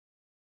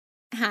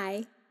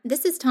Hi,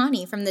 this is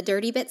Tawny from the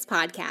Dirty Bits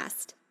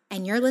podcast,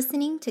 and you're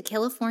listening to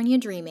California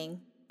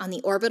Dreaming on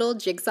the Orbital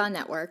Jigsaw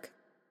Network.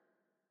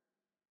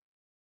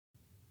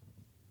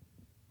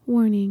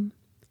 Warning: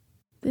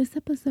 this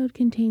episode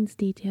contains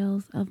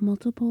details of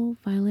multiple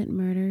violent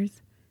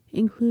murders,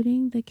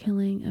 including the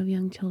killing of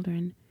young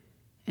children,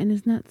 and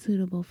is not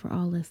suitable for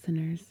all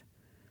listeners.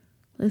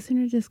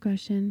 Listener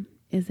discretion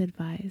is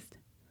advised.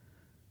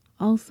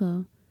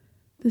 Also,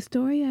 the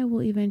story I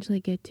will eventually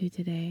get to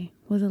today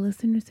was a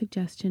listener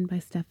suggestion by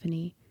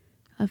Stephanie,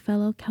 a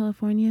fellow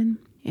Californian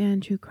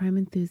and true crime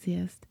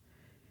enthusiast.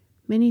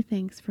 Many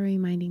thanks for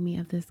reminding me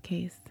of this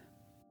case.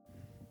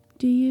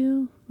 Do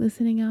you,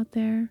 listening out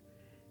there,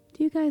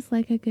 do you guys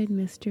like a good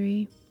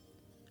mystery?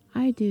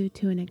 I do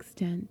to an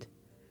extent.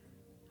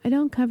 I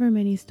don't cover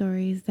many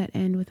stories that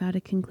end without a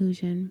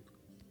conclusion.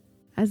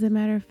 As a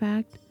matter of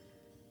fact,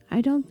 I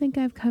don't think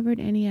I've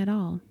covered any at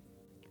all.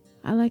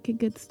 I like a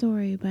good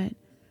story, but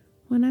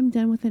when I'm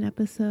done with an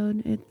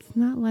episode, it's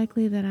not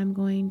likely that I'm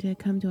going to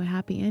come to a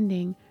happy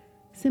ending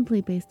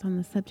simply based on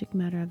the subject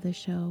matter of the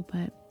show,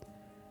 but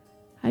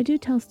I do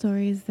tell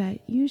stories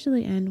that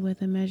usually end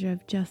with a measure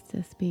of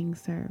justice being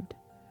served.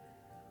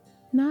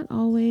 Not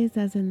always,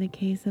 as in the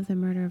case of the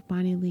murder of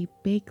Bonnie Lee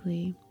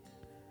Bakley,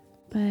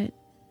 but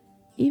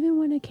even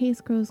when a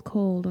case grows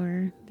cold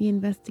or the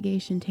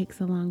investigation takes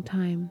a long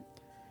time,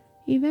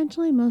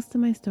 eventually most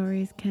of my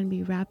stories can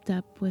be wrapped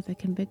up with a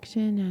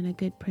conviction and a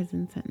good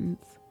prison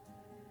sentence.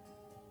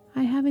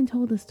 I haven't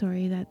told a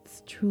story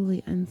that's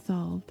truly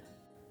unsolved.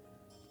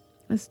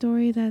 A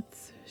story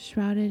that's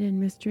shrouded in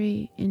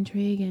mystery,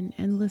 intrigue, and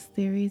endless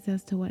theories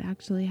as to what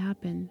actually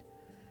happened.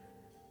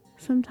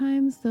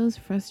 Sometimes those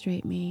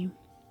frustrate me.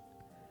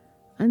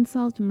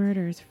 Unsolved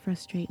murders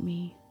frustrate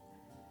me.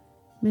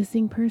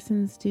 Missing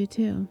persons do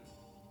too.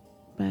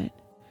 But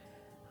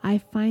I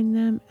find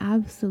them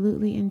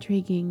absolutely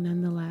intriguing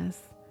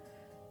nonetheless.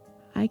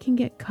 I can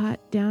get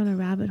caught down a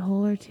rabbit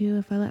hole or two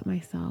if I let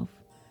myself,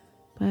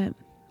 but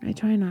I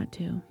try not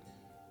to.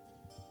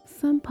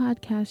 Some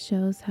podcast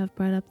shows have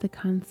brought up the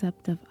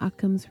concept of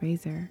Occam's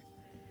razor.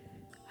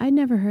 I'd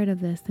never heard of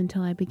this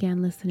until I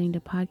began listening to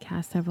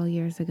podcasts several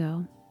years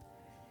ago.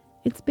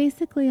 It's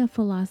basically a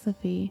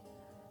philosophy,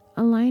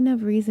 a line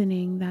of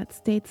reasoning that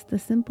states the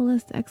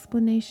simplest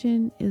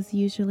explanation is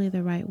usually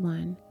the right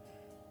one.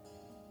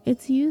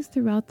 It's used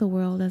throughout the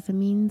world as a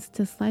means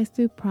to slice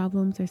through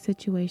problems or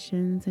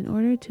situations in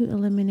order to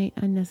eliminate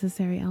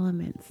unnecessary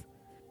elements.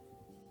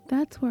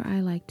 That's where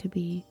I like to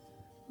be,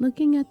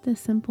 looking at the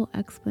simple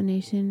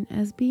explanation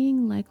as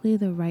being likely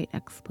the right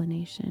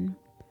explanation.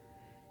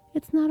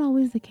 It's not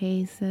always the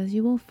case, as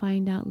you will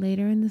find out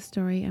later in the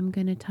story I'm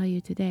going to tell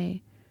you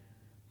today.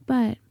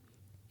 But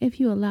if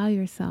you allow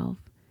yourself,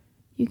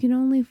 you can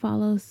only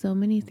follow so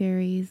many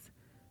theories,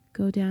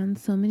 go down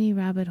so many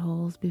rabbit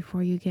holes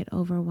before you get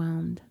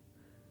overwhelmed.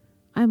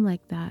 I'm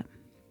like that.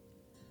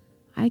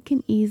 I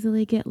can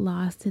easily get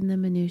lost in the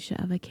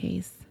minutiae of a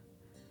case.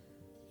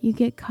 You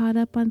get caught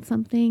up on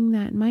something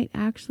that might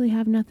actually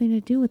have nothing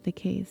to do with the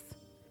case.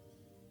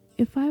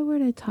 If I were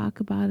to talk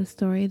about a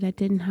story that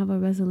didn't have a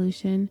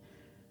resolution,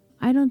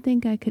 I don't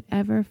think I could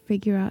ever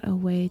figure out a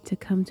way to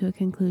come to a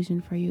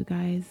conclusion for you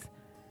guys.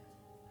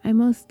 I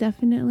most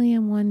definitely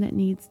am one that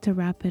needs to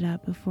wrap it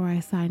up before I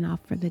sign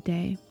off for the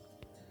day.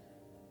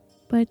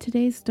 But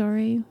today's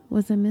story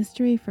was a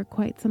mystery for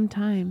quite some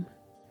time,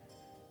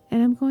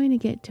 and I'm going to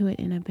get to it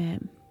in a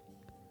bit.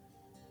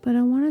 But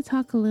I want to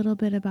talk a little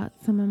bit about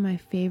some of my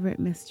favorite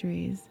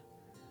mysteries,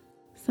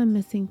 some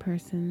missing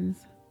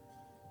persons,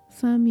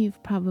 some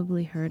you've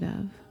probably heard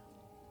of.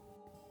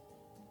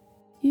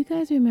 You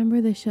guys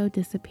remember the show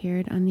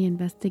Disappeared on the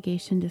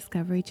Investigation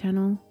Discovery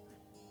Channel?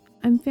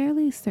 I'm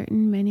fairly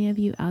certain many of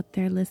you out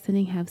there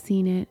listening have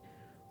seen it,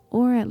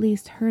 or at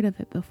least heard of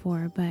it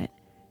before, but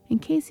in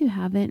case you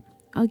haven't,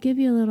 I'll give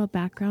you a little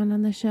background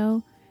on the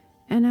show,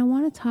 and I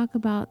want to talk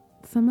about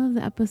some of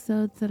the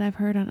episodes that I've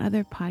heard on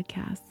other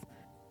podcasts,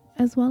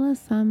 as well as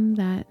some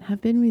that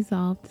have been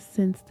resolved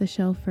since the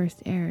show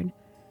first aired.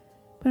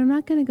 But I'm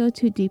not going to go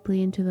too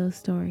deeply into those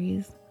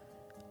stories.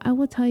 I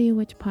will tell you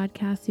which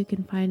podcasts you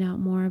can find out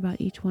more about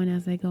each one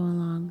as I go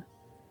along.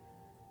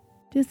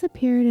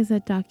 Disappeared is a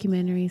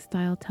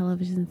documentary-style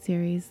television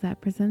series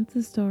that presents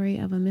the story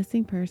of a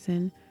missing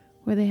person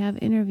where they have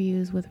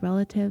interviews with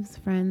relatives,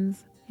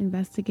 friends,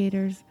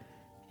 investigators,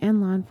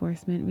 and law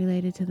enforcement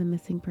related to the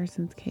missing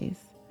persons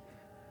case.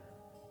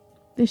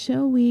 The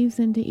show weaves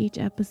into each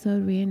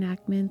episode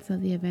reenactments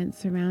of the events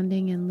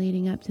surrounding and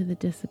leading up to the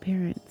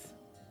disappearance.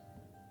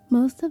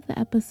 Most of the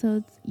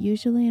episodes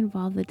usually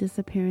involve the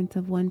disappearance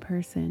of one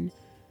person,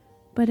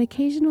 but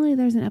occasionally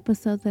there's an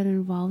episode that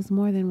involves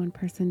more than one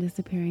person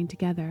disappearing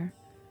together.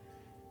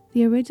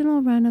 The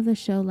original run of the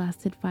show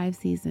lasted 5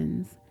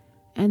 seasons,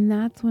 and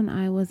that's when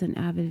I was an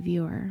avid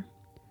viewer.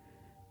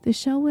 The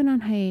show went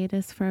on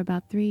hiatus for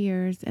about 3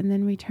 years and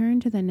then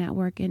returned to the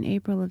network in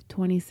April of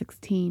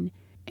 2016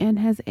 and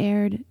has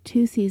aired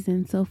 2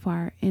 seasons so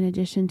far in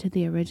addition to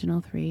the original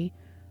 3,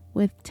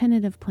 with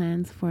tentative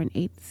plans for an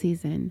 8th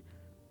season.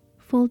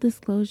 Full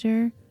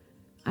disclosure,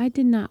 I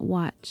did not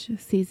watch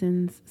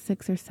seasons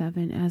 6 or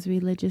 7 as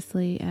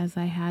religiously as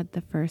I had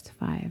the first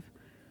 5.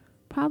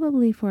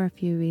 Probably for a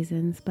few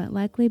reasons, but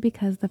likely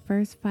because the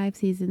first 5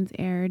 seasons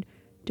aired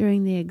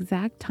during the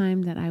exact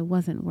time that I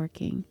wasn't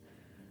working.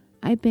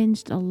 I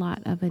binged a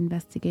lot of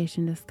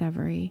Investigation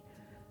Discovery.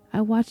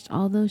 I watched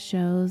all those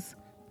shows.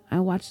 I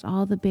watched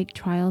all the big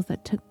trials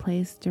that took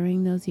place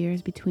during those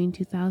years between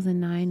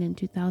 2009 and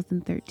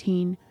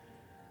 2013.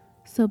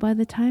 So by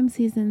the time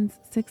seasons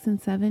 6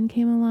 and 7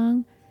 came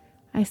along,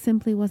 I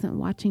simply wasn't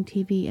watching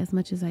TV as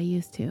much as I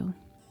used to.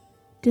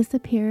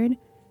 Disappeared,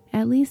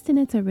 at least in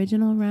its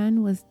original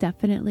run, was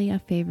definitely a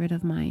favorite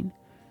of mine.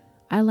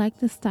 I liked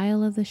the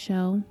style of the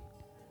show.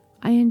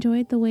 I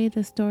enjoyed the way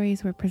the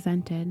stories were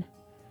presented.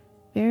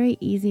 Very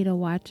easy to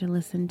watch and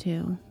listen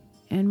to,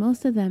 and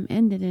most of them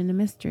ended in a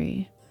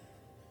mystery.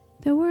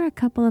 There were a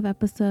couple of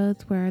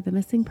episodes where the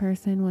missing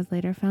person was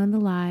later found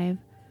alive,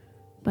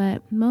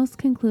 but most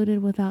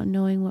concluded without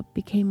knowing what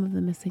became of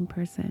the missing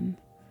person.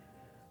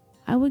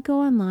 I would go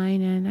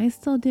online, and I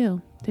still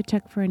do, to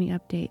check for any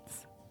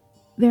updates.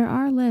 There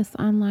are lists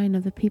online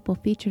of the people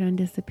featured on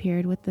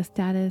Disappeared with the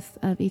status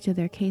of each of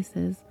their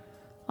cases,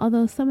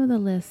 although some of the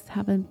lists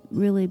haven't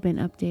really been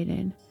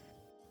updated.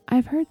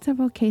 I've heard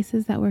several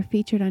cases that were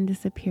featured on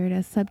Disappeared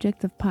as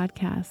subjects of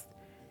podcasts,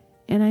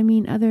 and I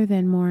mean other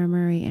than Maura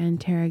Murray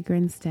and Tara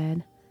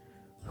Grinstead,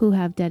 who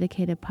have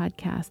dedicated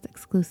podcasts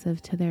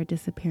exclusive to their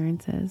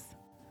disappearances.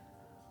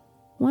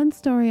 One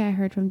story I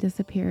heard from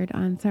Disappeared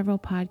on several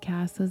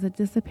podcasts was the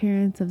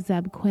disappearance of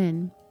Zeb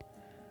Quinn.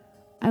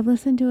 I've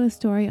listened to a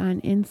story on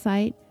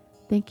Insight,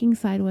 Thinking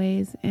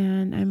Sideways,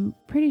 and I'm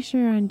pretty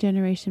sure on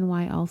Generation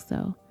Y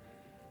also.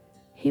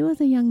 He was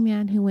a young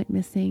man who went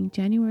missing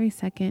January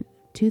 2nd,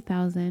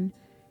 2000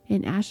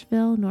 in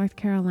Asheville, North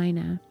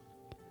Carolina.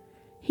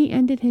 He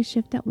ended his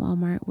shift at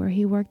Walmart, where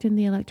he worked in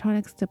the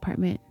electronics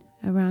department,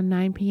 around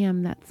 9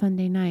 p.m. that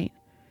Sunday night.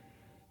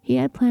 He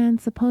had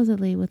plans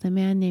supposedly with a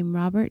man named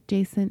Robert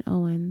Jason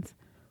Owens,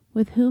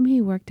 with whom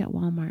he worked at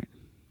Walmart.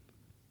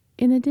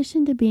 In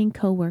addition to being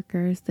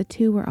co-workers, the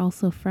two were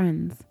also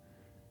friends.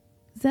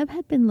 Zeb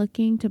had been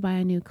looking to buy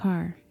a new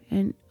car,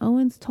 and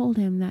Owens told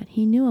him that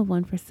he knew of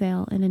one for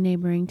sale in a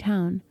neighboring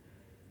town.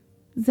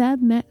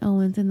 Zeb met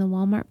Owens in the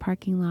Walmart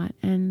parking lot,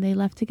 and they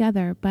left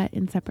together, but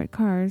in separate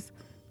cars,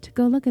 to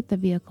go look at the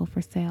vehicle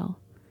for sale.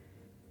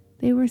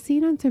 They were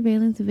seen on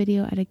surveillance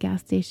video at a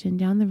gas station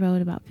down the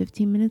road about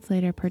 15 minutes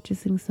later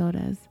purchasing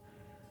sodas.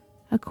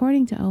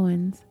 According to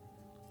Owens,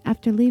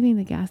 after leaving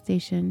the gas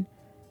station,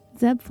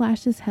 Zeb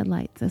flashed his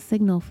headlights, a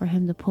signal for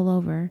him to pull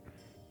over,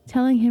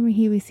 telling him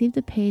he received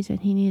a page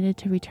and he needed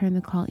to return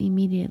the call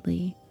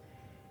immediately.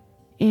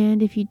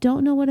 And if you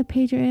don't know what a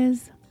pager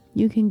is,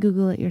 you can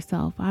Google it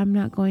yourself. I'm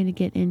not going to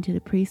get into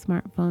the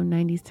pre-smartphone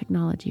 90s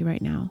technology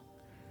right now.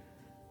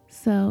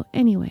 So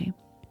anyway,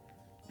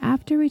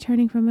 after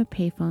returning from a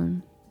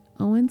payphone,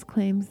 Owens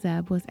claims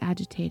Zeb was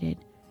agitated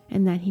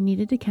and that he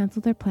needed to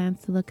cancel their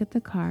plans to look at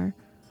the car,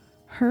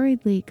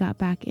 hurriedly got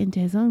back into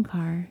his own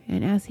car,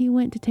 and as he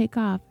went to take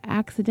off,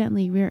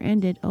 accidentally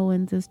rear-ended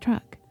Owens'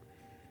 truck.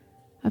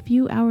 A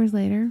few hours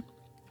later,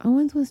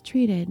 Owens was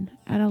treated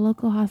at a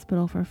local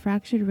hospital for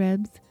fractured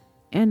ribs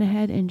and a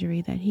head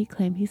injury that he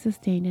claimed he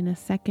sustained in a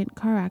second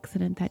car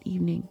accident that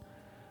evening,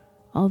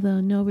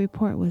 although no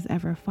report was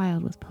ever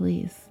filed with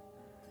police.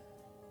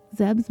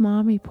 Zeb's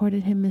mom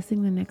reported him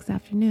missing the next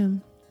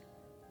afternoon.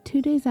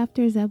 2 days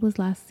after Zeb was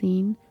last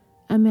seen,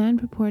 a man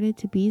purported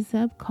to be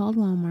Zeb called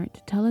Walmart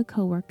to tell a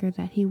coworker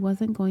that he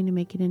wasn't going to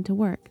make it into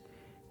work,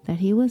 that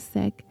he was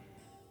sick,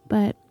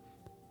 but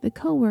the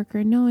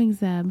coworker, knowing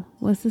Zeb,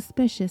 was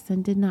suspicious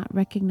and did not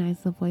recognize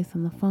the voice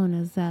on the phone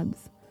as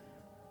Zeb's.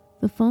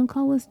 The phone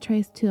call was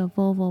traced to a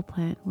Volvo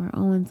plant where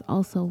Owens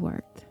also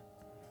worked.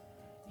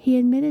 He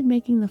admitted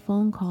making the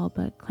phone call,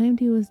 but claimed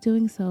he was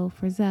doing so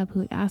for Zeb, who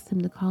had asked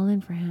him to call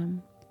in for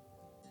him.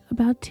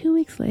 About 2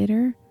 weeks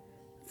later,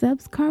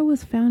 Zeb's car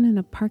was found in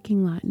a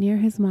parking lot near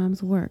his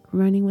mom's work,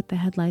 running with the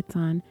headlights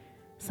on,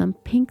 some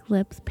pink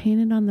lips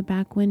painted on the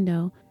back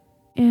window,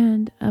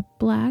 and a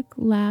black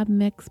lab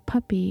mix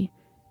puppy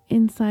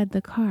inside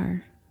the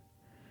car.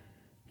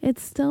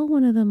 It's still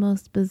one of the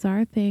most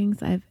bizarre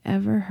things I've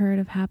ever heard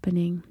of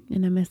happening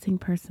in a missing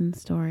person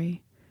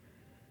story.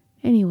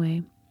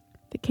 Anyway,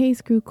 the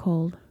case grew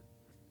cold.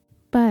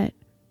 But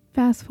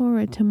fast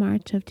forward to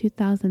March of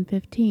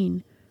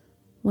 2015,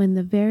 when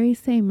the very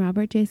same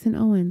Robert Jason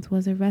Owens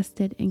was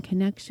arrested in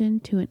connection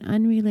to an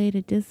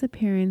unrelated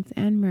disappearance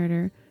and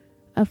murder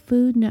of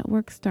Food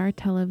Network Star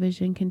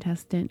Television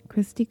contestant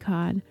Christy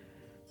Codd,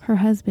 her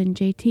husband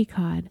JT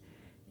Codd,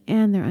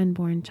 and their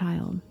unborn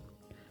child.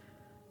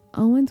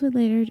 Owens would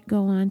later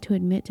go on to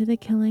admit to the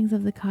killings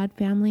of the Codd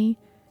family,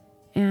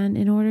 and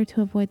in order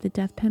to avoid the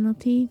death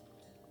penalty,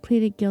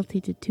 pleaded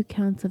guilty to 2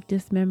 counts of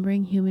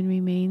dismembering human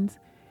remains,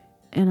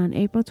 and on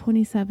April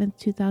 27,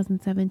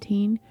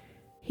 2017,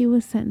 he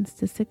was sentenced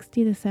to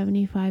 60 to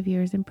 75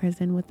 years in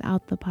prison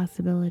without the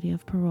possibility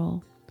of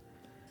parole.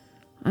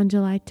 On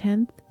July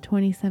 10,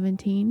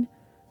 2017,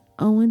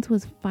 Owens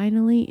was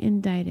finally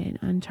indicted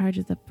on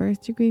charges of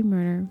first-degree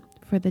murder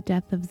for the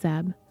death of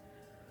Zeb.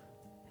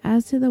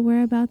 As to the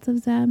whereabouts of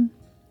Zeb,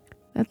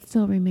 that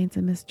still remains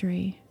a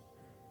mystery.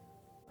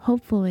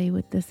 Hopefully,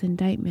 with this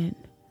indictment,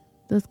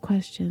 those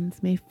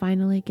questions may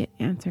finally get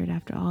answered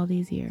after all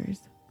these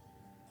years.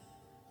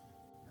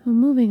 Well,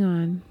 moving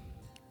on.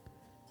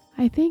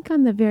 I think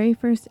on the very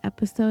first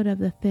episode of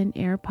the Thin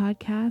Air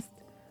podcast,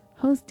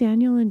 host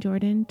Daniel and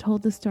Jordan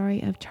told the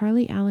story of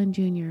Charlie Allen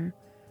Jr.,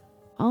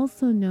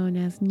 also known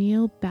as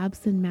Neil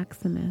Babson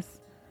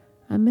Maximus,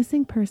 a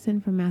missing person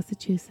from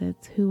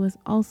Massachusetts who was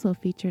also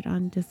featured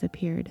on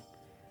Disappeared.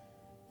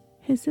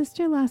 His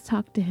sister last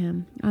talked to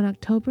him on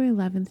October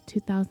 11,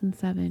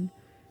 2007,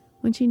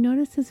 when she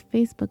noticed his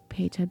Facebook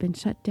page had been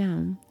shut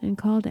down and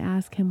called to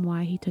ask him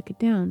why he took it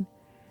down.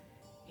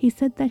 He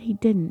said that he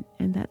didn't,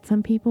 and that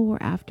some people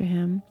were after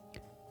him,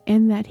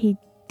 and that he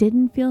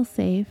didn't feel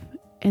safe,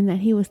 and that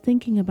he was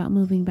thinking about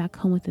moving back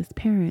home with his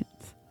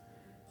parents.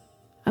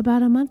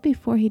 About a month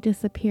before he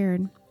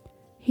disappeared,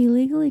 he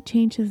legally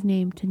changed his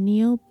name to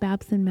Neil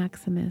Babson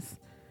Maximus,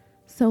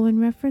 so when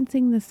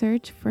referencing the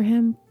search for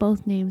him,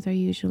 both names are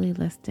usually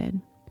listed.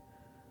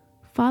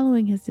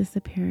 Following his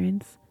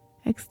disappearance,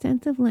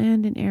 extensive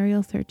land and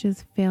aerial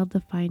searches failed to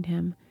find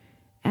him,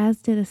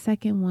 as did a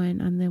second one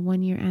on the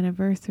 1-year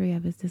anniversary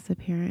of his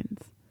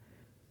disappearance.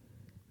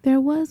 There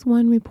was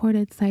one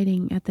reported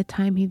sighting at the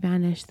time he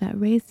vanished that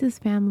raised his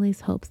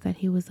family's hopes that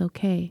he was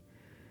okay.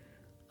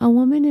 A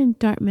woman in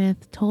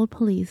Dartmouth told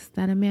police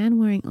that a man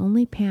wearing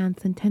only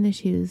pants and tennis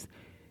shoes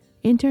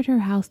entered her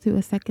house through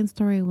a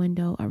second-story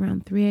window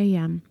around 3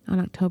 a.m.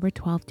 on October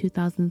 12,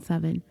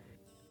 2007,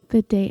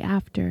 the day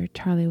after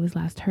Charlie was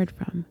last heard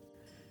from.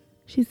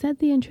 She said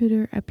the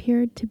intruder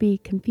appeared to be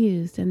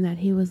confused and that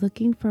he was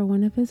looking for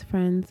one of his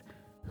friends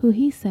who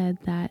he said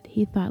that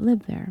he thought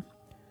lived there.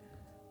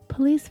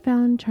 Police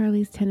found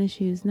Charlie's tennis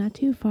shoes not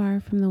too far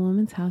from the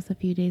woman's house a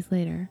few days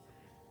later.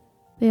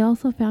 They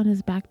also found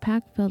his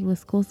backpack filled with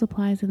school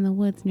supplies in the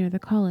woods near the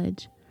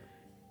college.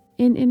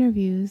 In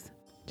interviews,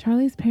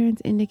 Charlie's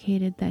parents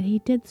indicated that he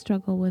did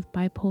struggle with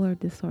bipolar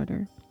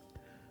disorder,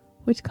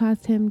 which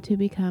caused him to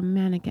become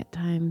manic at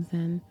times,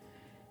 and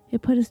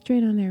it put a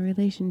strain on their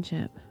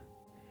relationship.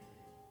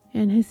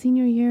 And his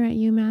senior year at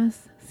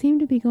UMass seemed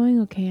to be going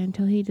okay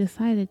until he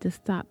decided to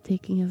stop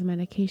taking his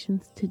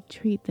medications to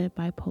treat the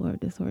bipolar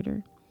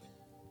disorder.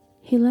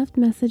 He left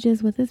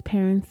messages with his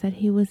parents that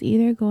he was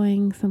either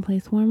going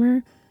someplace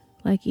warmer,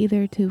 like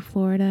either to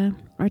Florida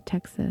or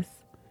Texas.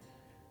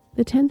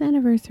 The 10th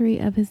anniversary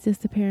of his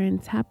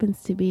disappearance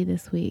happens to be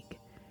this week,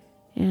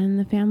 and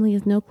the family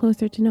is no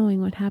closer to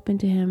knowing what happened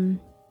to him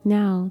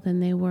now than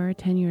they were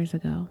 10 years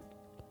ago.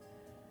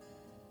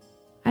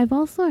 I've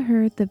also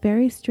heard the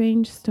very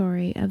strange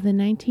story of the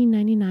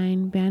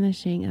 1999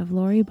 vanishing of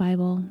Lori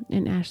Bible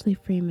and Ashley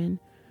Freeman,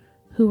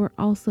 who were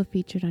also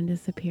featured on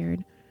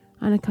Disappeared,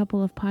 on a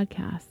couple of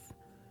podcasts.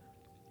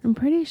 I'm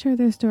pretty sure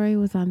their story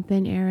was on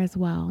Thin Air as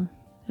well,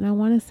 and I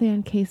want to say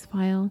on Case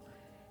File,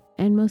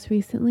 and most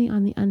recently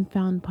on the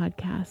Unfound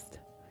podcast.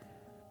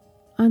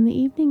 On the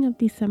evening of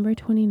December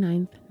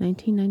 29,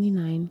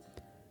 1999,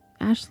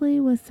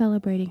 Ashley was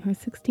celebrating her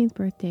 16th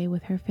birthday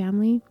with her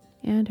family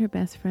and her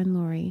best friend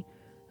Lori,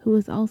 who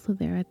was also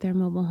there at their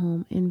mobile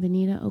home in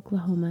Veneta,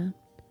 Oklahoma.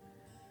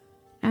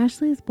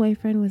 Ashley's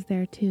boyfriend was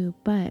there too,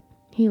 but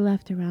he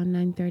left around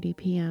 9:30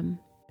 p.m.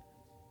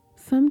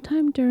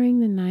 Sometime during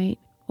the night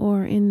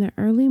or in the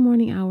early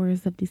morning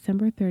hours of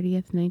December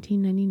 30th,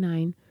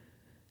 1999,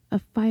 a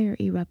fire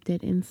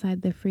erupted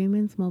inside the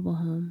Freeman's mobile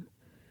home.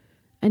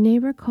 A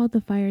neighbor called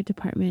the fire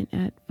department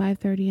at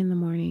 5:30 in the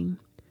morning.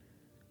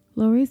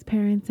 Lori's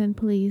parents and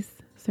police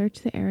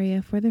searched the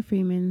area for the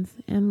Freemans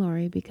and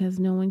Lori because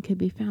no one could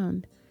be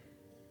found.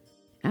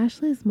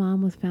 Ashley's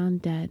mom was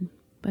found dead,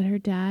 but her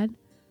dad,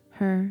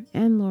 her,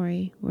 and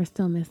Lori were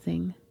still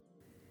missing.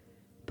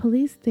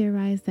 Police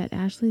theorized that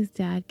Ashley's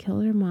dad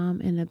killed her mom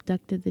and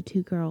abducted the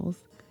two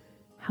girls.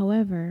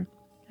 However,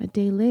 a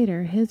day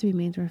later, his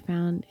remains were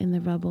found in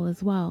the rubble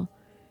as well,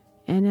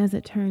 and as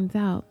it turns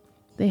out,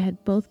 they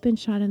had both been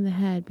shot in the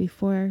head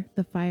before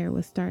the fire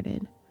was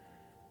started.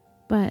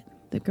 But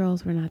the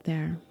girls were not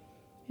there,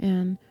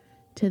 and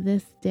to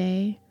this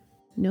day,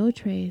 no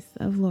trace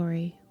of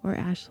Lori or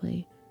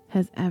Ashley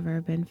has ever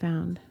been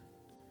found.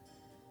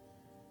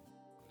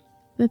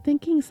 The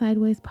Thinking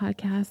Sideways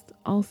podcast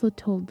also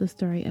told the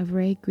story of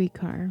Ray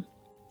Gricar,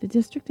 the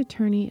district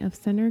attorney of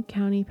Center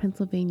County,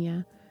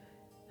 Pennsylvania,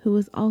 who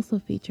was also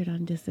featured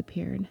on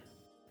Disappeared.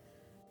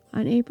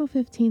 On April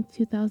 15,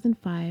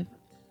 2005,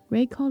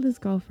 Ray called his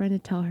girlfriend to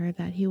tell her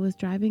that he was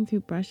driving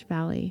through Brush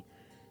Valley,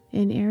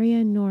 an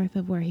area north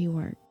of where he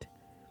worked.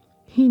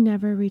 He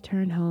never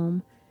returned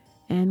home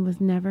and was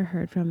never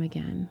heard from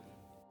again.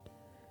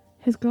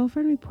 His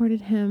girlfriend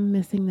reported him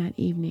missing that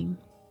evening.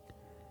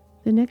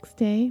 The next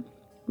day,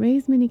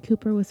 Ray's Mini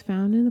Cooper was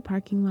found in the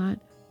parking lot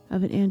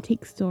of an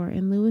antique store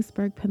in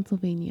Lewisburg,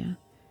 Pennsylvania.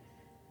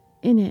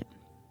 In it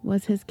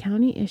was his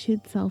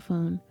county-issued cell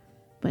phone,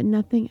 but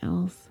nothing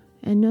else,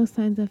 and no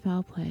signs of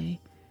foul play,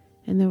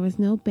 and there was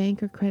no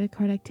bank or credit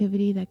card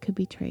activity that could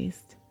be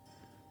traced.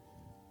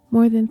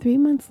 More than 3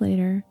 months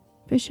later,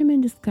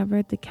 fishermen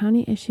discovered the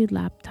county-issued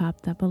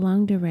laptop that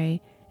belonged to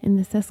Ray in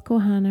the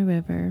Susquehanna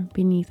River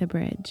beneath a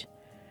bridge.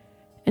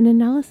 An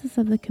analysis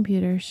of the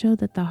computer showed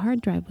that the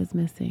hard drive was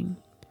missing.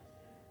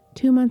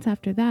 2 months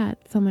after that,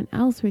 someone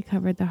else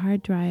recovered the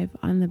hard drive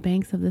on the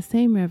banks of the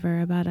same river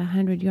about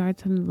 100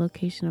 yards from the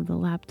location of the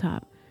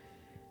laptop.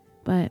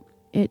 But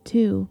it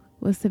too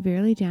was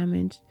severely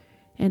damaged,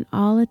 and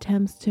all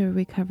attempts to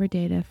recover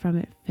data from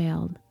it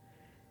failed.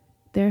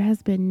 There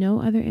has been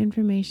no other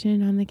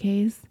information on the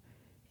case,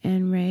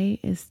 and Ray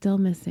is still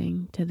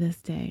missing to this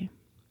day.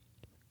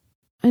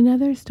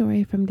 Another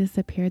story from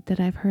Disappeared that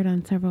I've heard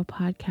on several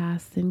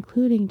podcasts,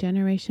 including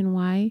Generation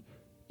Y,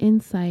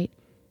 Insight,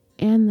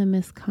 and the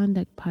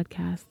Misconduct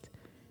podcast,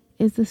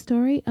 is the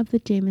story of the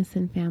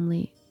Jamison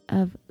family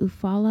of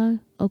Eufaula,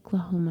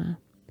 Oklahoma.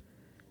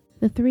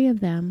 The three of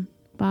them,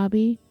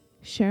 Bobby,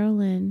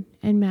 Sherilyn,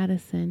 and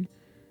Madison,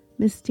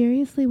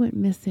 mysteriously went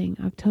missing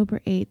October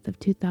 8th of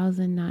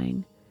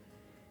 2009.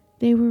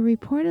 They were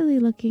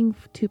reportedly looking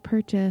to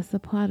purchase a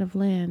plot of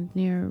land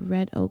near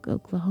Red Oak,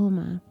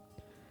 Oklahoma.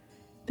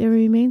 Their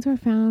remains were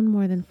found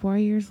more than 4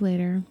 years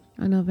later,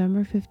 on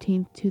November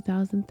 15,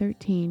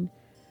 2013.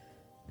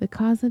 The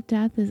cause of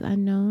death is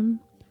unknown,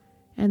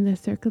 and the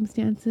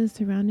circumstances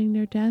surrounding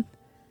their death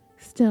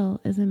still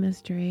is a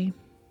mystery.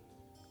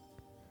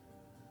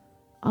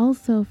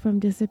 Also from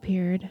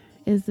Disappeared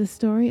is the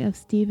story of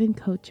Stephen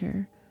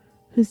Kocher,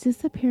 whose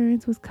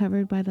disappearance was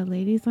covered by the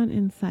ladies on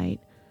Insight,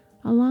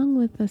 along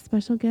with a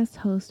special guest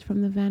host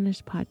from the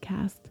Vanished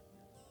podcast.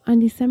 On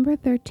December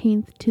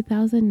 13,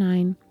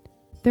 2009,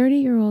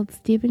 30-year-old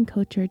Stephen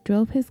Kocher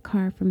drove his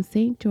car from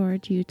St.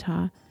 George,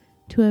 Utah,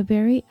 to a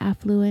very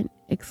affluent,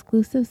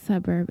 exclusive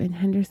suburb in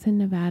Henderson,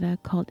 Nevada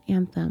called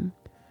Anthem,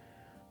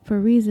 for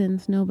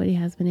reasons nobody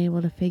has been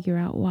able to figure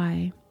out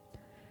why.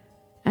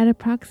 At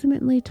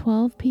approximately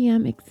 12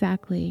 p.m.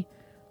 exactly,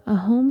 a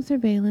home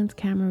surveillance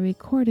camera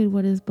recorded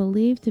what is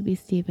believed to be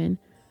Stephen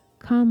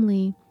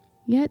calmly,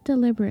 yet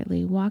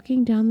deliberately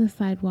walking down the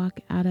sidewalk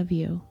out of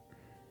view.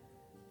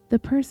 The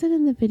person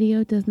in the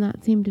video does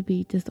not seem to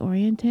be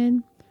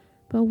disoriented,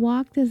 but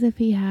walked as if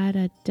he had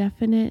a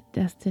definite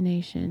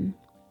destination.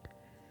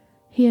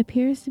 He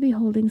appears to be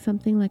holding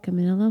something like a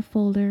manila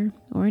folder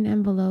or an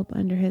envelope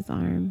under his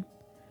arm.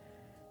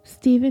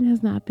 Stephen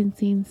has not been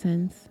seen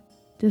since,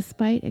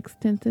 despite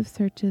extensive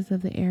searches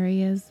of the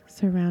areas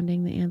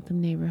surrounding the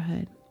Anthem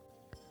neighborhood.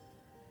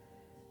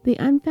 The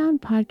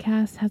Unfound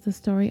podcast has a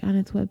story on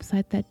its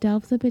website that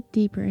delves a bit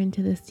deeper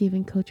into the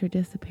Stephen Kocher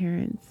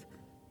disappearance,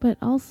 but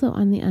also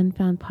on the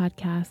Unfound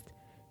podcast,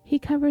 he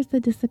covers the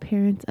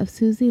disappearance of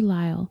Susie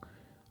Lyle,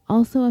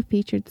 also a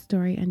featured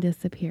story on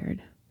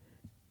Disappeared.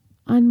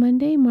 On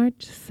Monday,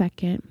 March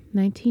 2nd,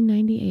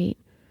 1998,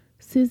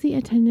 Susie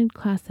attended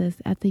classes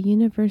at the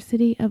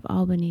University of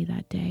Albany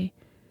that day.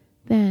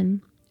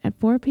 Then, at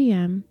 4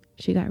 p.m.,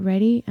 she got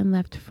ready and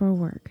left for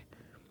work.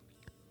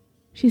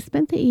 She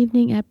spent the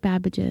evening at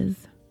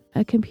Babbage's,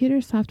 a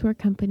computer software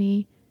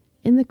company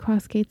in the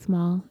Crossgates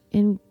Mall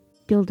in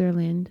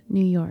Guilderland,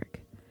 New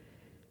York.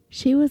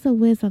 She was a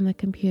whiz on the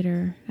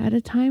computer at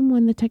a time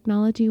when the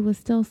technology was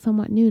still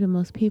somewhat new to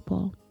most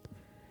people.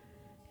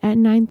 At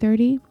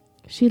 9:30,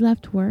 she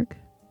left work,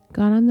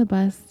 got on the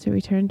bus to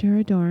return to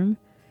her dorm.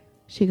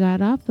 She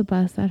got off the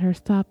bus at her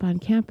stop on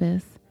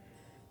campus.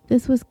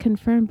 This was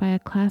confirmed by a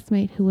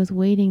classmate who was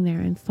waiting there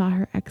and saw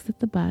her exit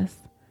the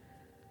bus.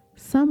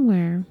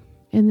 Somewhere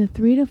in the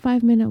 3 to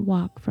 5 minute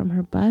walk from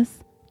her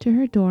bus to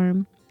her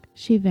dorm,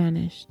 she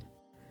vanished.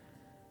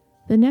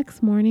 The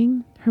next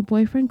morning, her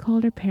boyfriend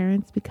called her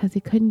parents because he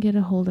couldn't get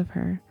a hold of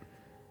her,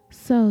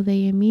 so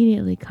they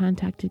immediately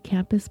contacted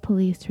campus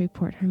police to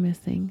report her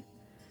missing.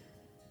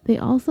 They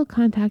also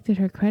contacted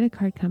her credit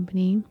card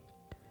company.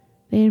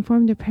 They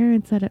informed her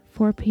parents that at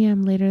 4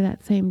 p.m. later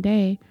that same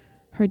day,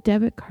 her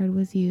debit card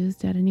was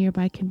used at a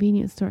nearby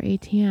convenience store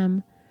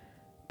ATM,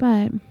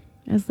 but,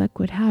 as luck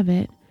would have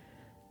it,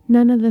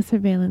 none of the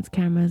surveillance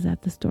cameras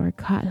at the store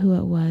caught who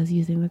it was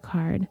using the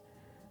card,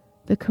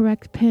 the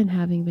correct PIN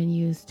having been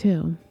used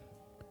too.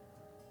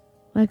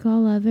 Like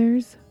all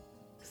others,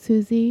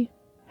 Susie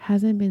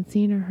hasn't been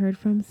seen or heard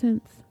from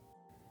since.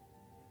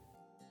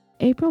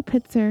 April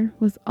Pitzer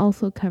was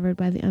also covered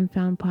by the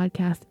Unfound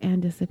podcast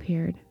and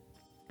Disappeared.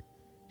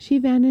 She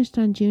vanished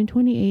on June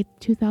 28,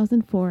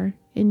 2004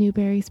 in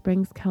Newberry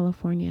Springs,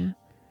 California.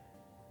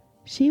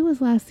 She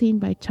was last seen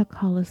by Chuck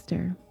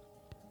Hollister,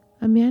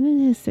 a man in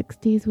his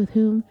 60s with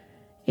whom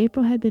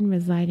April had been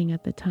residing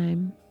at the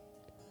time.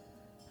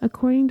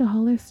 According to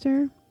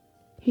Hollister,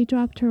 he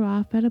dropped her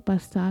off at a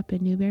bus stop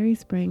in Newberry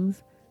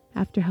Springs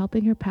after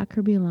helping her pack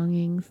her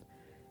belongings,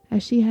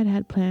 as she had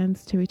had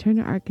plans to return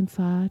to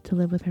Arkansas to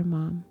live with her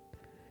mom.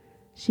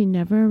 She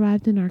never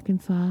arrived in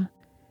Arkansas,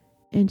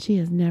 and she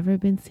has never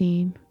been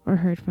seen or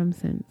heard from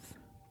since.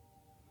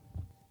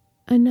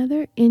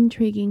 Another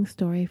intriguing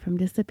story from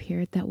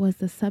Disappeared that was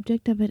the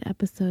subject of an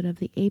episode of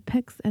the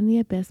Apex and the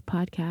Abyss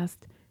podcast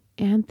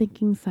and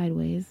Thinking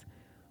Sideways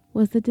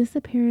was the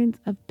disappearance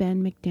of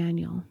Ben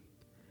McDaniel.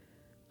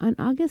 On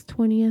August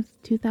 20th,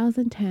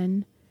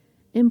 2010,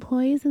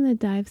 Employees in the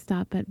dive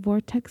stop at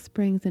Vortex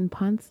Springs in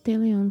Ponce de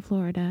Leon,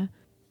 Florida,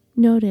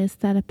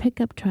 noticed that a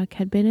pickup truck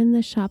had been in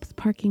the shop's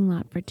parking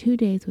lot for 2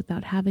 days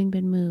without having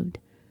been moved.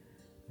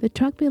 The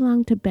truck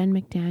belonged to Ben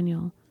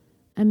McDaniel,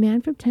 a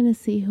man from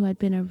Tennessee who had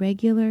been a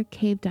regular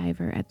cave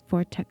diver at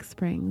Vortex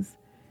Springs.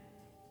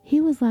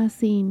 He was last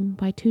seen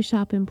by 2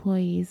 shop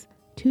employees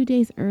 2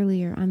 days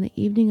earlier on the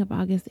evening of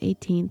August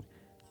 18th,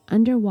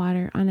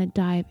 underwater on a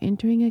dive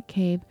entering a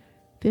cave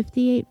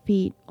 58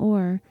 feet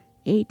or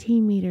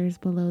 18 meters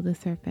below the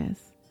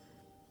surface.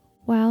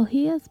 While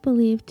he is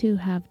believed to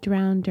have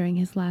drowned during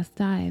his last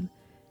dive,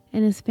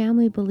 and his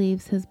family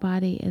believes his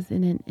body is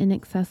in an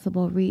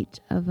inaccessible reach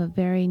of a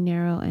very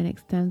narrow and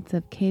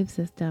extensive cave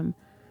system,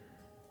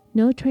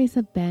 no trace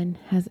of Ben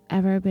has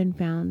ever been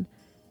found,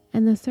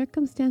 and the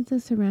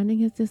circumstances surrounding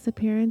his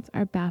disappearance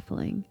are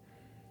baffling.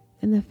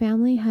 And the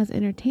family has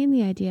entertained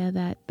the idea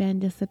that Ben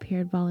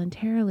disappeared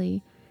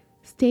voluntarily,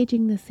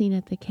 staging the scene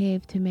at the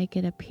cave to make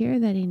it appear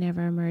that he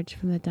never emerged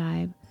from the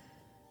dive.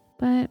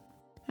 But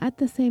at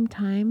the same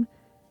time,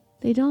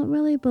 they don't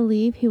really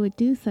believe he would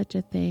do such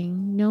a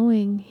thing,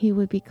 knowing he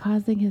would be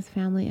causing his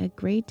family a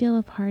great deal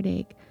of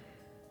heartache,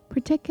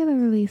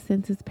 particularly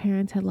since his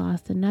parents had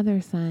lost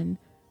another son,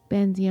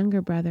 Ben's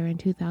younger brother, in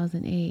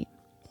 2008.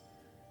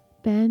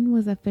 Ben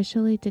was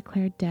officially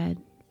declared dead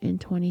in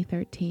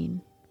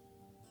 2013.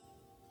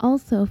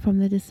 Also from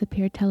the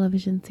Disappeared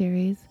television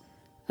series,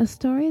 a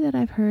story that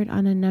I've heard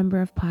on a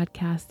number of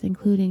podcasts,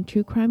 including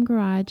True Crime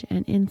Garage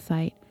and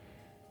Insight,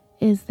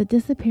 is the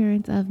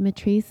disappearance of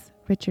Matrice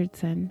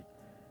Richardson.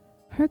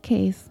 Her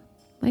case,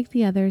 like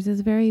the others,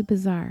 is very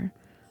bizarre,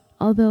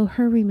 although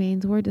her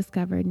remains were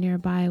discovered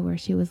nearby where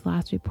she was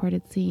last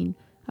reported seen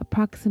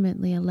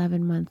approximately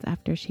 11 months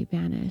after she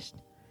vanished.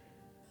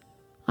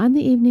 On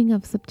the evening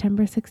of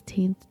September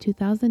 16,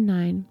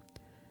 2009,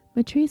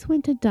 Matrice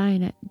went to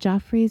dine at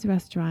Joffrey's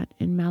restaurant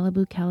in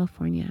Malibu,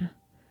 California.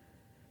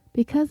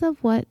 Because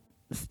of what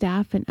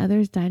staff and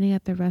others dining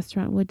at the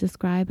restaurant would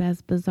describe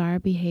as bizarre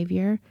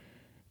behavior,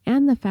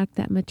 and the fact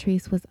that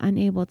Matrice was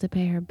unable to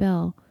pay her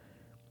bill,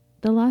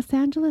 the Los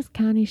Angeles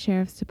County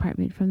Sheriff's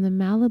Department from the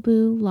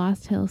Malibu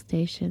Lost Hill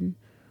Station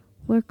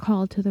were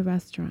called to the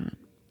restaurant.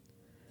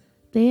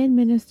 They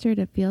administered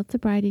a field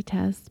sobriety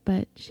test,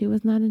 but she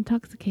was not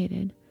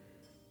intoxicated.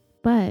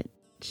 But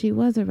she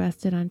was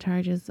arrested on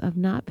charges of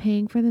not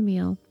paying for the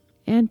meal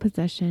and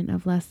possession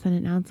of less than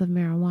an ounce of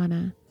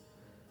marijuana.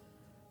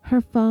 Her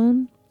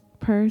phone,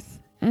 purse,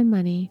 and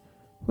money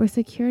were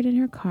secured in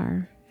her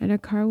car, and her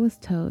car was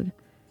towed,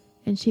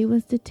 and she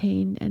was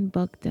detained and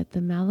booked at the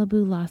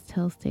Malibu Lost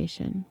Hill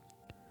Station.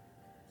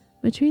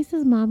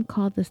 Matrice's mom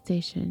called the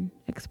station,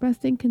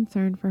 expressing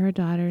concern for her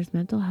daughter's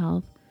mental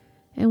health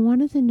and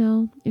wanted to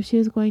know if she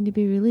was going to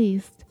be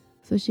released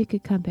so she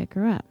could come pick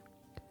her up.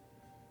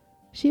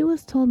 She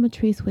was told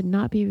Matrice would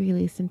not be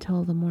released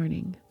until the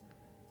morning.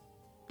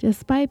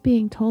 Despite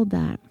being told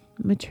that,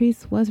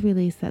 Matrice was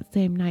released that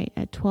same night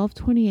at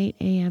 12:28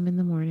 a.m. in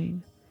the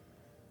morning.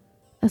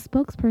 A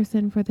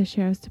spokesperson for the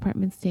Sheriff's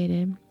Department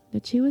stated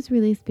that she was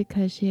released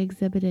because she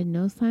exhibited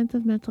no signs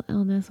of mental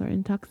illness or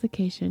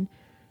intoxication,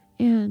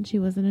 and she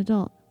was an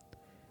adult.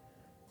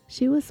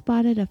 She was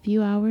spotted a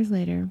few hours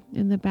later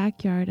in the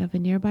backyard of a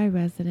nearby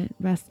resident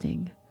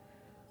resting,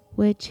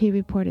 which he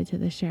reported to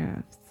the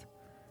sheriffs.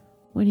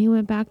 When he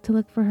went back to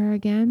look for her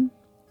again,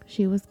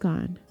 she was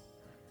gone.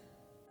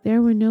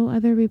 There were no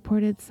other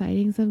reported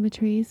sightings of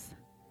Matrice,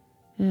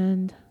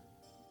 and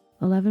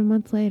 11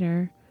 months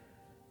later,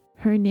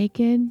 her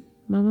naked,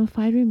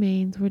 mummified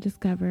remains were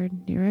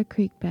discovered near a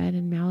creek bed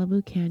in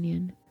Malibu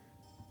Canyon.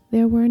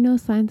 There were no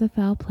signs of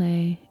foul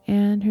play,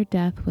 and her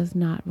death was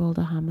not ruled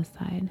a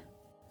homicide.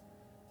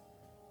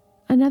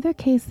 Another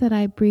case that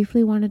I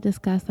briefly want to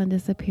discuss on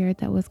Disappeared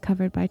that was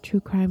covered by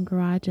True Crime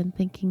Garage and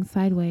Thinking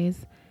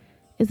Sideways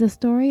is the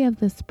story of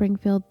the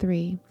Springfield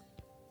Three,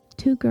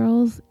 2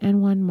 girls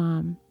and 1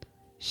 mom,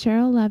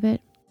 Cheryl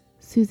Levitt,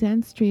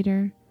 Suzanne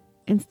Streeter,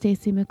 and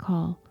Stacy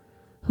McCall,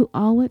 who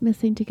all went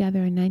missing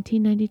together in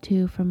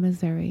 1992 from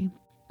Missouri.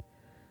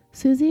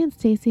 Susie and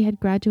Stacy had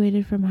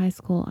graduated from high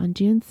school on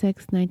June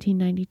 6,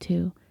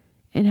 1992,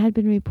 and had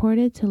been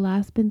reported to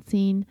last been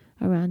seen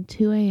around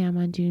 2 a.m.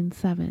 on June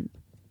 7th,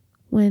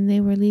 when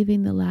they were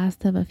leaving the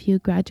last of a few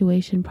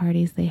graduation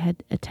parties they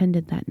had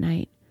attended that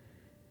night.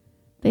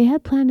 They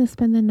had planned to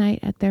spend the night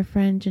at their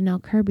friend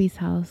Janelle Kirby's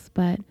house,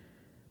 but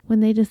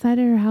when they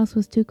decided her house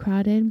was too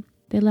crowded,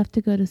 they left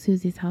to go to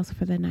Susie's house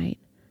for the night.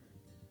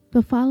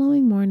 The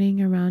following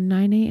morning, around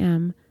 9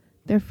 a.m.,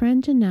 their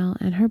friend Janelle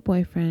and her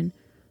boyfriend,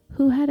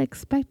 who had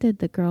expected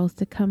the girls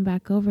to come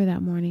back over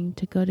that morning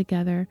to go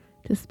together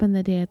to spend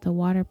the day at the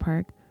water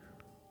park,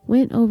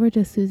 went over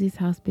to Susie's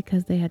house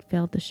because they had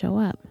failed to show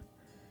up.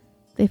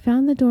 They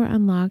found the door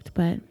unlocked,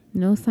 but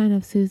no sign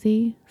of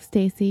Susie,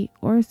 Stacy,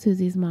 or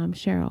Susie's mom,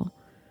 Cheryl.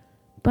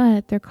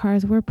 But their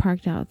cars were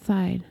parked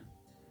outside.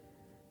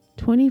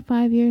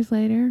 25 years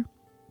later,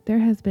 there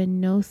has been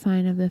no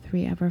sign of the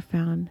 3 ever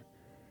found.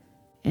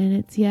 And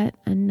it's yet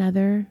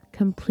another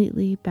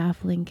completely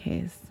baffling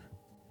case.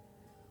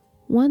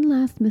 One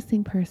last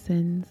missing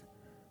persons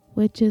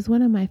which is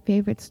one of my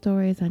favorite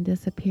stories on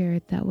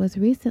Disappeared that was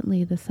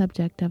recently the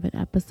subject of an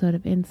episode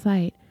of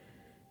Insight,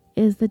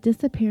 is the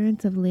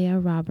disappearance of Leah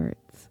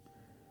Roberts.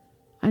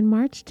 On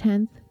March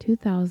 10th,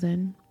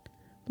 2000,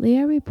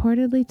 Leah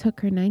reportedly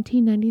took her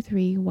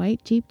 1993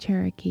 white Jeep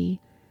Cherokee,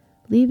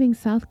 leaving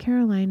South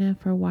Carolina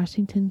for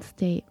Washington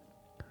State,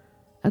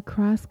 a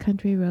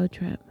cross-country road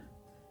trip.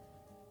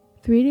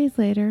 3 days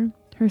later,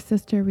 her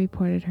sister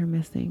reported her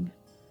missing.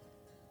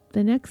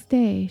 The next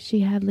day,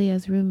 she had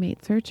Leah's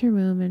roommate search her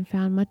room and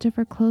found much of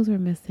her clothes were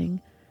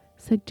missing,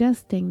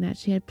 suggesting that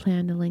she had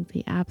planned a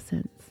lengthy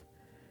absence.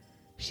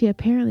 She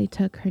apparently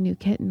took her new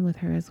kitten with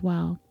her as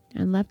well,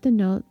 and left a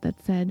note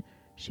that said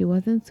she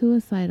wasn't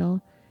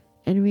suicidal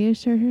and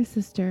reassured her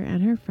sister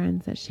and her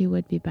friends that she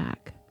would be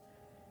back.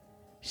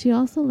 She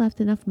also left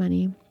enough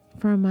money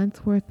for a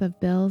month's worth of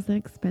bills and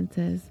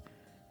expenses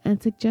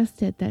and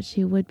suggested that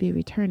she would be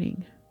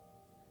returning.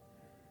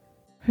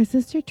 Her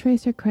sister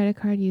traced her credit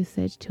card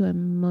usage to a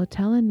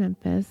motel in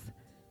Memphis,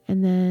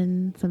 and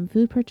then some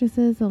food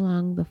purchases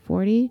along the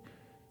 40,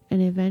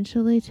 and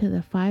eventually to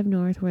the 5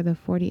 north where the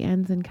 40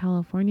 ends in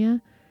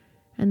California,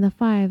 and the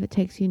 5 it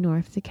takes you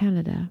north to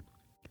Canada.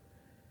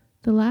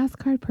 The last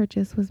card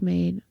purchase was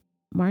made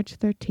March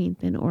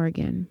 13th in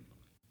Oregon.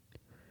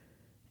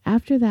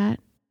 After that,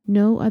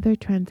 no other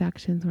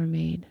transactions were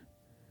made.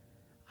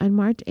 On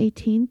March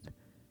 18th,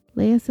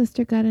 Leah's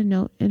sister got a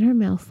note in her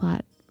mail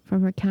slot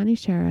from her county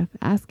sheriff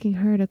asking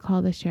her to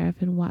call the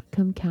sheriff in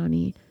Whatcom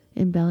County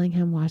in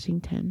Bellingham,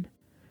 Washington.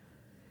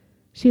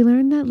 She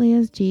learned that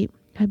Leah's Jeep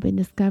had been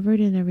discovered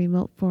in a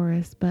remote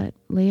forest, but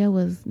Leah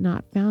was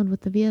not found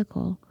with the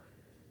vehicle.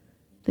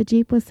 The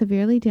Jeep was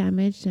severely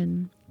damaged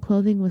and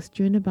clothing was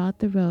strewn about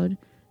the road,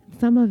 and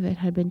some of it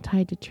had been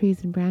tied to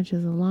trees and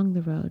branches along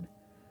the road.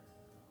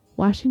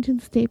 Washington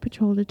State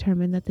Patrol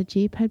determined that the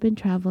Jeep had been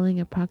traveling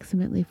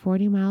approximately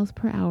 40 miles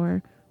per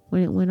hour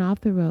when it went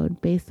off the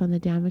road based on the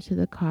damage to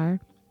the car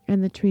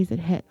and the trees it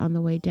hit on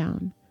the way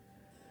down.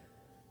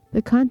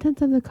 The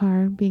contents of the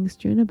car being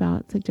strewn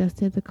about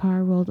suggested the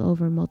car rolled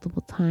over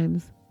multiple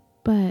times,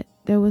 but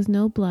there was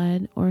no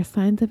blood or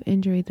signs of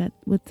injury that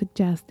would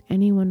suggest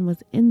anyone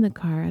was in the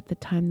car at the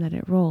time that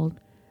it rolled.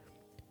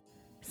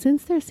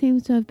 Since there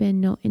seems to have been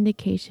no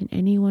indication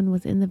anyone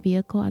was in the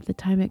vehicle at the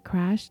time it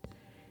crashed,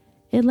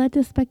 it led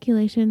to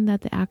speculation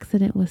that the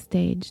accident was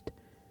staged.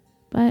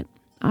 But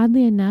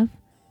oddly enough,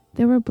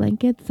 there were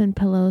blankets and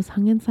pillows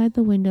hung inside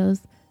the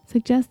windows,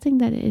 suggesting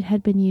that it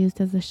had been used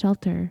as a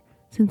shelter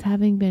since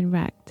having been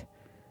wrecked.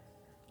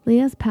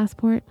 Leah's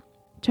passport,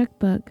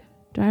 checkbook,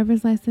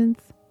 driver's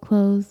license,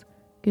 clothes,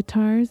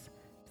 guitars,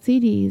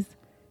 CDs,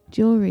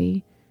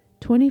 jewelry,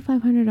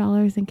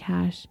 $2,500 in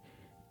cash,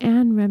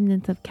 and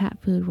remnants of cat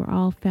food were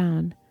all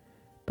found,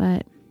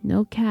 but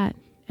no cat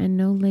and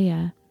no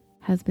Leah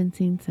has been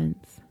seen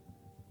since.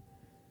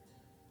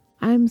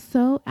 I'm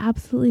so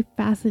absolutely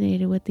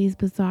fascinated with these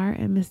bizarre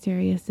and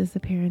mysterious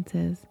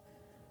disappearances,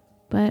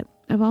 but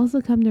I've also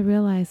come to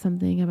realize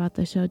something about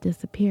the show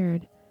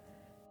Disappeared.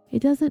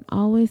 It doesn't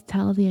always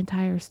tell the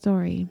entire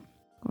story,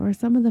 or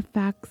some of the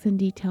facts and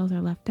details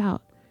are left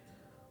out,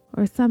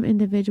 or some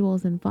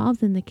individuals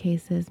involved in the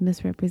cases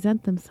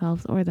misrepresent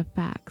themselves or the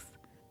facts.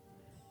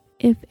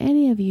 If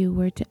any of you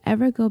were to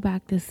ever go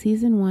back to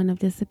season 1 of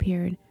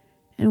Disappeared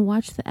and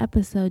watch the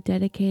episode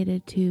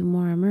dedicated to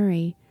Maura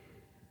Murray,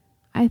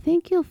 I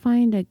think you'll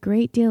find a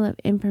great deal of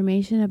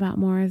information about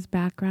Maura's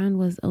background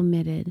was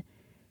omitted.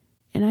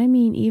 And I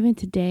mean, even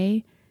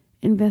today,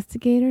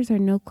 investigators are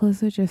no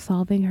closer to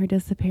solving her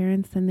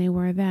disappearance than they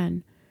were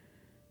then.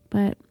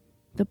 But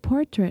the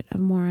portrait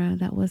of Maura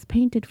that was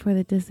painted for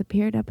the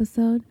Disappeared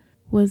episode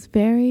was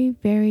very,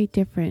 very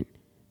different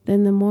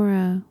than the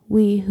Maura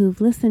we who've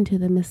listened to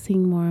the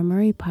Missing Maura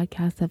Murray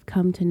podcast have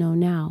come to know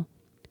now.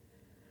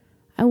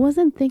 I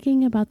wasn't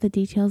thinking about the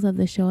details of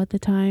the show at the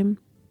time.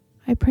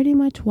 I pretty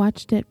much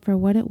watched it for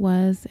what it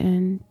was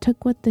and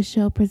took what the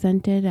show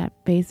presented at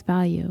face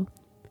value.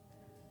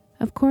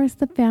 Of course,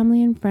 the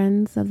family and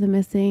friends of the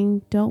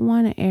missing don't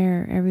want to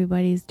air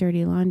everybody's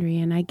dirty laundry,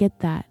 and I get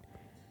that.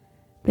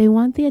 They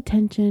want the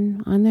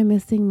attention on their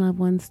missing loved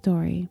one's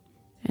story,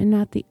 and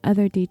not the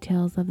other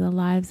details of the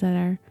lives that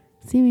are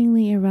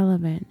seemingly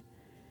irrelevant.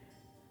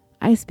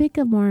 I speak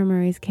of Maura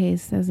Murray's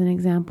case as an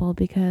example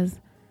because,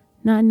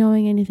 not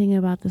knowing anything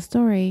about the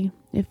story,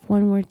 if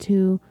one were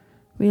to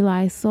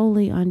rely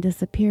solely on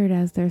Disappeared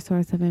as their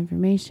source of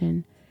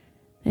information,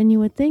 then you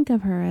would think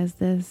of her as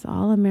this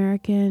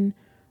all-American,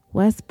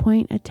 West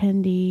Point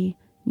attendee,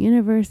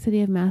 University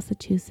of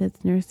Massachusetts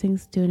nursing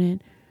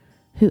student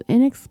who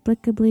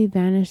inexplicably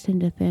vanished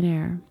into thin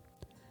air.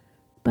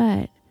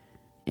 But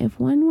if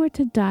one were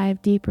to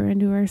dive deeper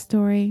into her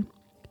story,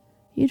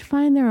 you'd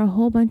find there are a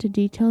whole bunch of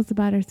details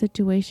about her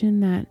situation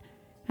that,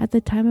 at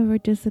the time of her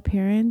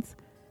disappearance,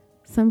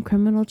 some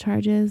criminal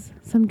charges,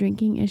 some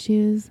drinking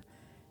issues,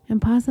 and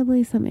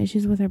possibly some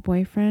issues with her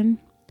boyfriend,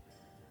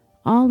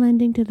 all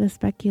lending to the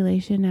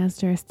speculation as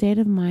to her state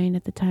of mind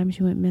at the time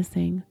she went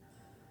missing,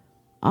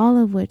 all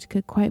of which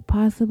could quite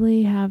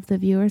possibly have the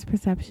viewer's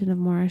perception of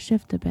Maura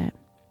shift a bit.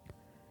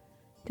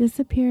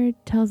 Disappeared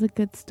tells a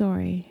good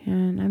story,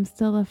 and I'm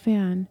still a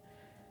fan,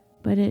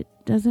 but it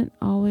doesn't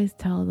always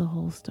tell the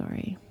whole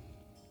story.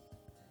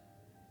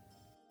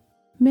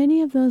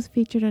 Many of those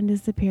featured on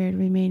Disappeared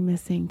remain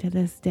missing to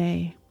this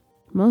day.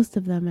 Most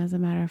of them, as a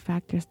matter of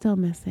fact, are still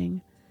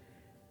missing.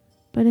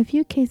 But a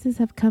few cases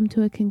have come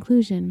to a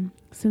conclusion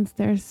since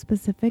their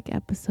specific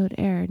episode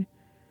aired.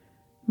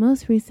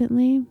 Most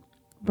recently,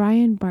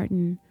 Brian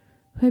Barton,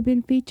 who had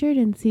been featured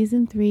in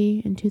Season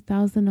 3 in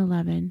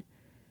 2011.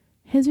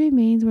 His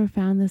remains were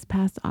found this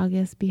past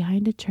August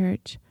behind a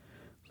church,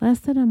 less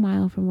than a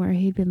mile from where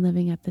he'd been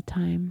living at the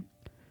time,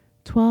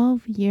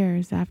 12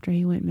 years after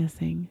he went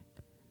missing.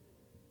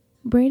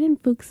 Braden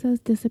Fuchsa's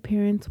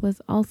disappearance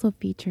was also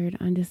featured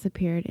on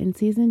Disappeared in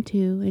Season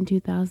 2 in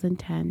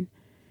 2010.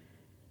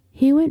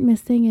 He went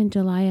missing in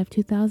July of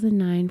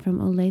 2009 from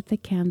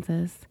Olathe,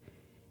 Kansas,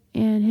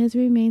 and his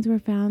remains were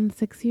found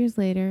 6 years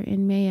later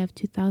in May of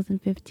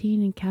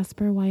 2015 in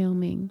Casper,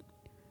 Wyoming.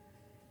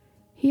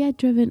 He had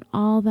driven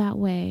all that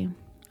way,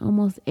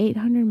 almost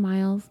 800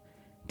 miles,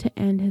 to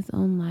end his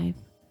own life,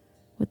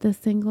 with a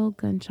single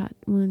gunshot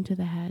wound to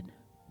the head.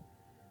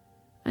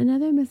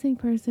 Another missing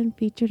person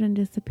featured on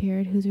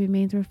Disappeared whose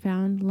remains were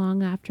found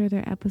long after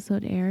their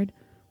episode aired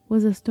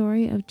was the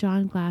story of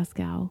John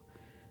Glasgow,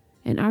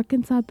 an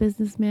Arkansas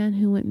businessman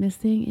who went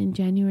missing in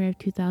January of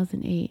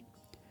 2008.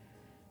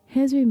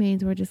 His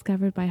remains were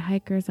discovered by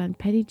hikers on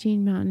Petit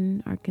Jean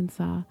Mountain,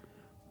 Arkansas,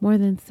 more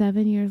than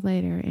 7 years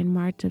later in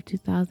March of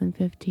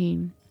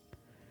 2015.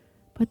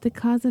 But the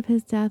cause of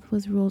his death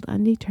was ruled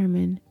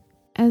undetermined,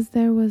 as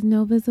there was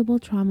no visible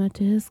trauma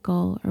to his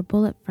skull or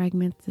bullet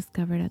fragments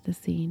discovered at the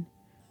scene.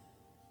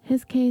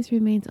 His case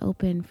remains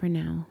open for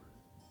now.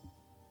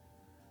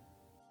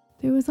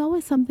 There was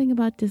always something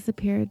about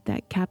Disappeared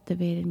that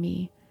captivated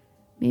me.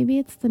 Maybe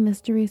it's the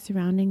mystery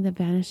surrounding the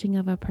vanishing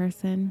of a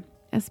person,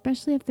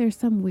 especially if there's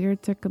some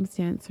weird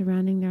circumstance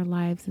surrounding their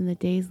lives in the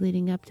days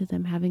leading up to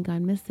them having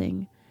gone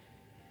missing.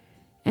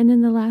 And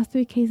in the last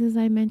 3 cases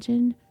I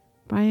mentioned,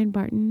 Brian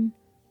Barton,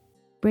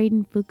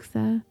 Braden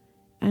Fuchsa,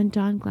 and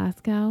John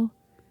Glasgow,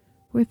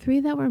 were 3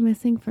 that were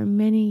missing for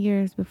many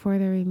years before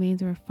their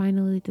remains were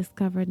finally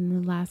discovered in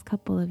the last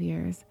couple of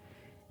years,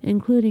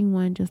 including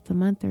one just a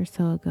month or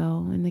so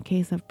ago in the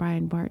case of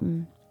Brian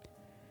Barton.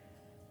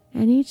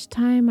 And each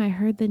time I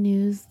heard the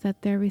news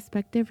that their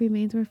respective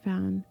remains were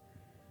found,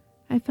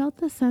 I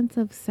felt a sense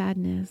of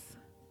sadness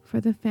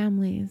for the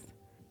families,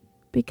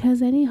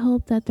 because any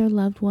hope that their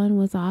loved one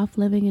was off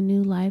living a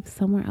new life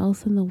somewhere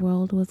else in the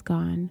world was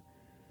gone.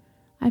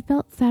 I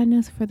felt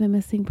sadness for the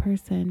missing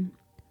person.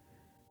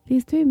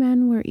 These 3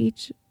 men were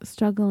each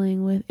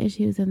struggling with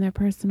issues in their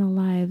personal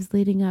lives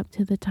leading up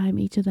to the time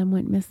each of them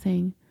went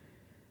missing.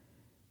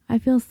 I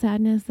feel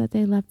sadness that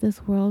they left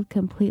this world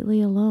completely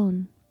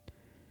alone,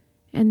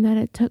 and that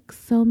it took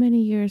so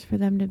many years for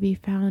them to be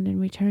found and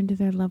returned to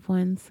their loved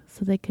ones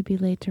so they could be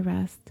laid to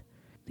rest.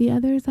 The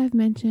others I've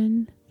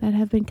mentioned that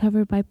have been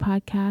covered by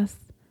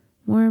podcasts,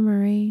 Maura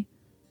Murray,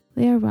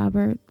 Leah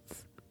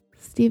Roberts,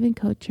 Stephen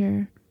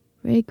Kocher,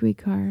 Ray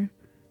Griecar,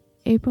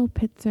 April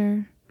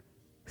Pitzer,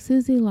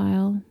 Susie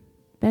Lyle,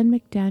 Ben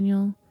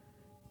McDaniel,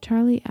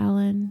 Charlie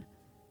Allen,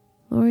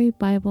 Lori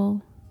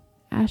Bible,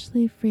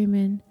 Ashley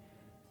Freeman,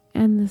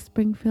 and the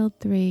Springfield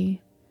 3,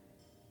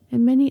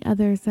 and many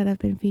others that have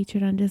been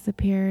featured on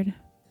Disappeared.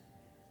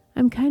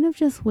 I'm kind of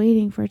just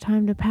waiting for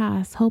time to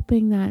pass,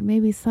 hoping that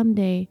maybe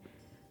someday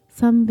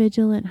some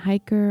vigilant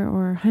hiker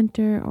or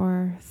hunter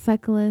or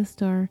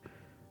cyclist or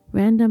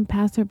random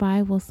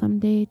passerby will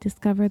someday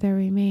discover their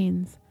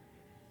remains,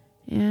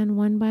 and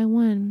one by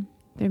one,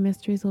 their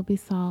mysteries will be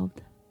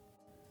solved.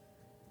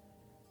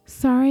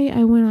 Sorry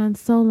I went on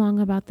so long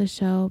about the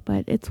show,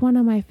 but it's one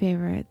of my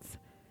favorites.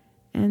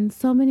 And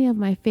so many of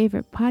my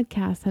favorite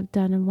podcasts have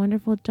done a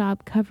wonderful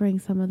job covering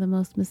some of the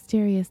most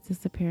mysterious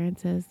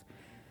disappearances,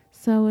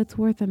 so it's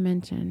worth a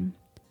mention.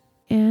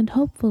 And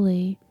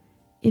hopefully,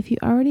 if you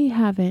already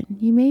haven't,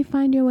 you may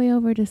find your way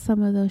over to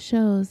some of those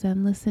shows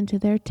and listen to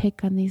their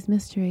take on these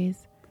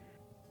mysteries.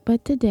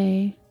 But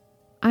today,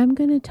 I'm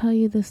going to tell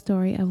you the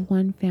story of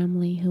one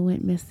family who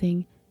went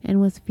missing and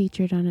was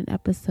featured on an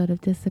episode of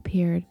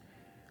Disappeared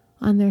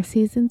on their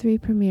Season 3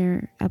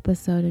 premiere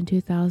episode in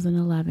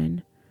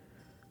 2011.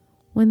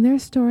 When their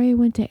story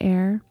went to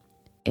air,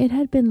 it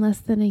had been less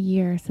than a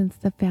year since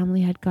the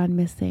family had gone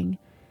missing,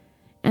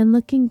 and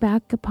looking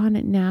back upon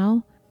it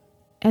now,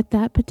 at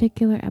that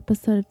particular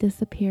episode of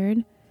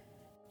Disappeared,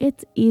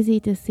 it's easy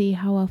to see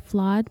how a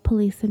flawed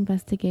police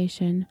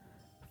investigation,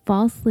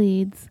 false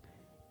leads,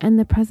 and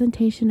the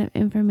presentation of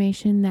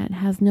information that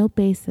has no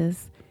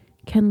basis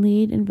can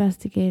lead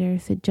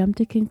investigators to jump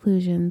to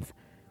conclusions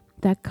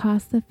that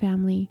cost the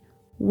family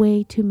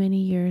way too many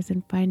years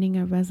in finding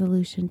a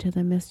resolution to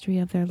the mystery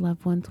of their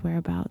loved one's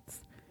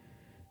whereabouts.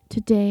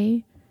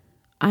 Today,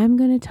 I'm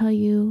going to tell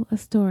you a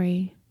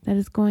story that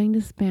is going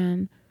to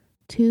span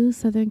 2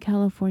 Southern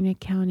California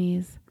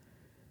counties.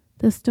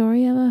 The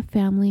story of a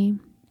family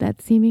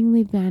that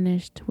seemingly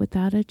vanished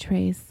without a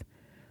trace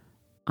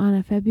on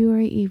a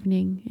February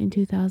evening in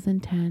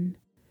 2010.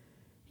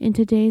 In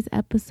today's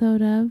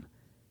episode of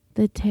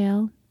The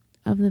Tale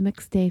of the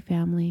McStay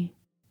Family.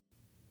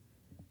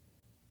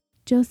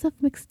 Joseph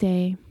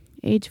McStay,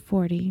 age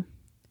 40,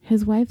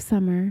 his wife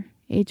Summer,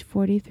 age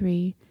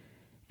 43,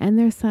 and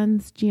their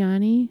sons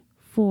Gianni,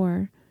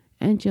 4,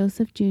 and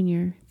Joseph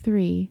Jr.,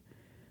 3,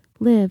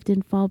 lived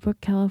in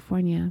Fallbrook,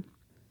 California,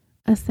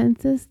 a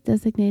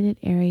census-designated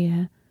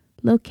area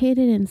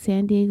located in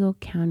San Diego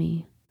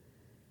County.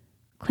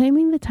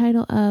 Claiming the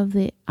title of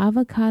the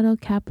avocado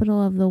capital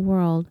of the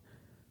world,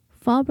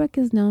 Fallbrook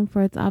is known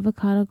for its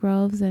avocado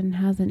groves and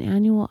has an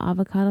annual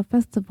avocado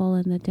festival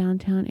in the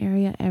downtown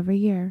area every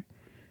year.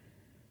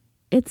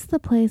 It's the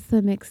place the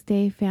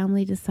McStay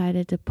family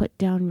decided to put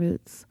down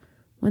roots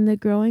when the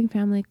growing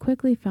family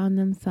quickly found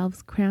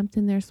themselves cramped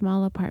in their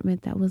small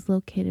apartment that was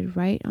located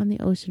right on the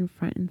ocean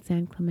front in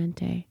San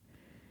Clemente.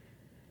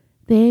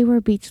 They were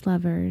beach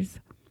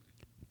lovers.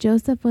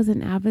 Joseph was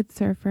an avid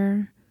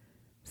surfer.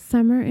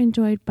 Summer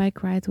enjoyed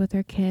bike rides with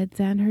her kids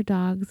and her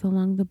dogs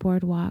along the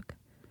boardwalk.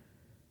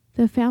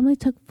 The family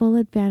took full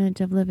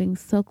advantage of living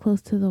so close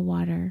to the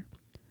water.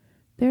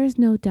 There is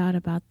no doubt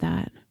about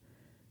that.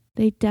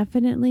 They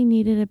definitely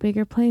needed a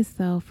bigger place,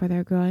 though, for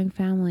their growing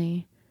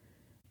family,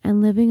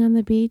 and living on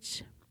the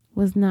beach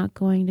was not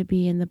going to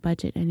be in the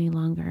budget any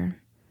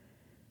longer.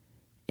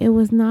 It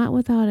was not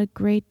without a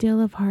great deal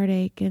of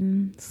heartache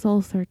and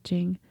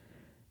soul-searching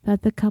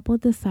that the couple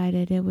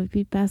decided it would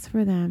be best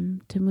for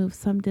them to move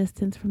some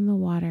distance from the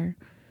water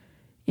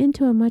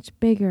into a much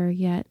bigger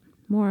yet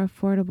more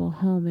affordable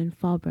home in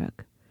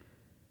Fallbrook,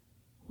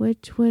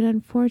 which would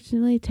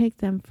unfortunately take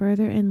them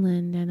further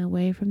inland and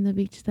away from the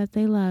beach that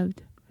they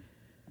loved.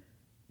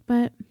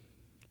 But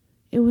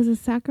it was a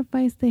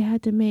sacrifice they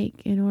had to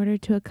make in order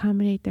to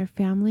accommodate their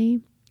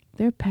family,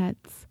 their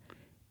pets,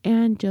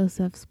 and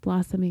Joseph's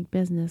blossoming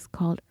business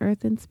called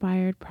Earth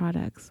Inspired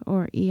Products,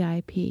 or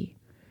EIP.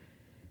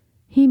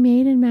 He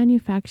made and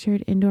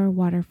manufactured indoor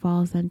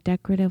waterfalls and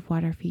decorative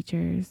water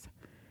features,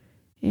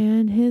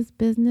 and his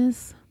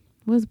business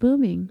was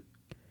booming.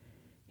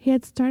 He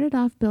had started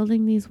off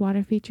building these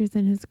water features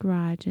in his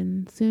garage,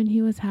 and soon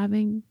he was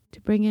having to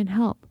bring in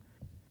help.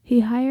 He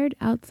hired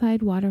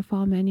outside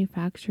waterfall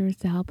manufacturers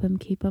to help him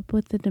keep up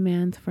with the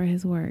demands for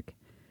his work.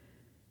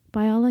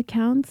 By all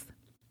accounts,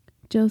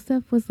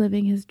 Joseph was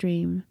living his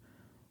dream.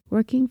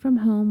 Working from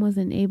home was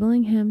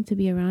enabling him to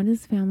be around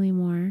his family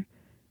more,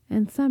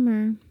 and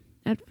Summer,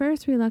 at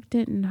first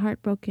reluctant and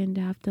heartbroken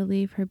to have to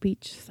leave her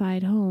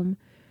beachside home,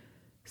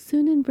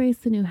 soon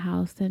embraced the new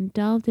house and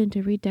delved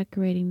into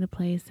redecorating the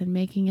place and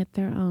making it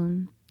their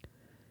own.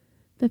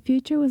 The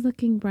future was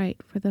looking bright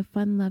for the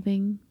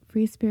fun-loving,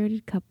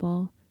 free-spirited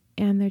couple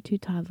and their 2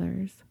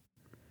 toddlers.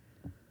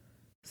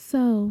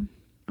 So,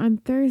 on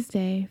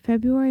Thursday,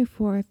 February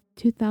 4th,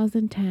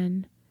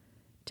 2010,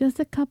 just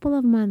a couple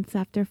of months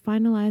after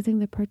finalizing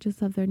the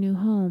purchase of their new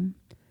home,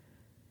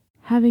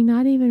 having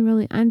not even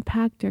really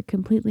unpacked or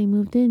completely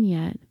moved in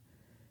yet,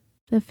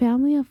 the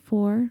family of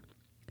 4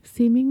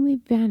 seemingly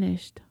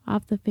vanished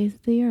off the face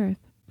of the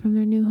earth from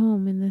their new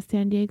home in the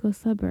San Diego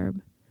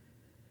suburb.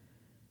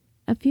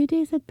 A few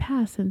days had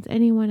passed since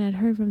anyone had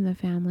heard from the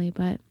family,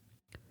 but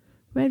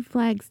red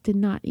flags did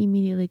not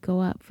immediately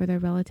go up for their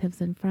relatives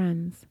and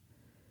friends.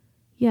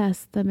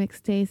 Yes, the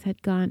McStays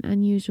had gone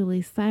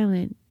unusually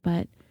silent,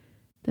 but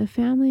the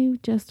family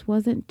just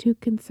wasn't too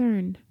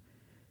concerned.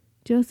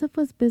 Joseph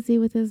was busy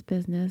with his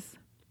business.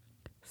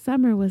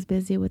 Summer was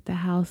busy with the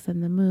house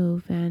and the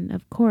move, and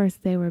of course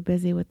they were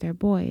busy with their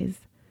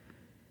boys.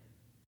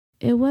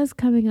 It was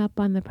coming up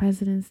on the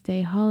President's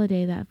Day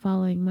holiday that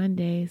following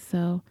Monday,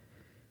 so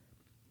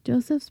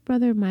Joseph's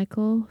brother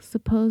Michael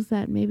supposed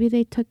that maybe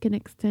they took an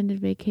extended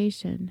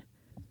vacation.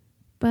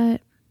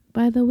 But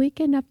by the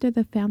weekend after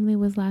the family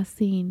was last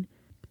seen,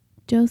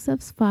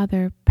 Joseph's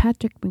father,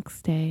 Patrick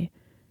McStay,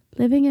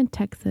 living in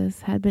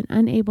Texas, had been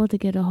unable to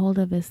get a hold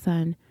of his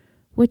son,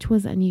 which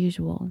was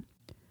unusual.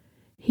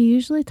 He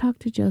usually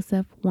talked to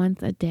Joseph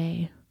once a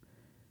day.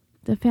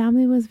 The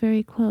family was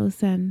very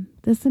close, and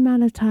this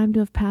amount of time to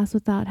have passed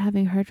without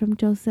having heard from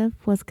Joseph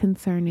was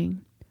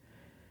concerning.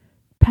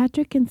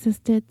 Patrick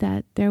insisted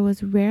that there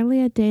was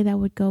rarely a day that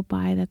would go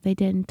by that they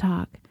didn't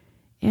talk,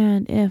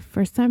 and if,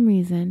 for some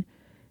reason,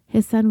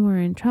 his son were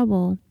in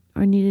trouble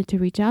or needed to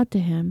reach out to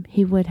him,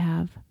 he would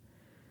have.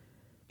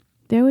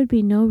 There would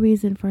be no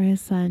reason for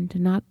his son to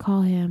not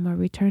call him or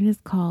return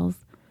his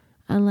calls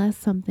unless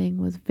something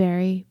was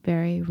very,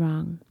 very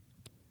wrong.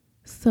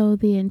 So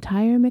the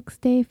entire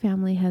McStay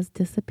family has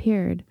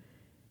disappeared,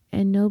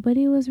 and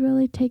nobody was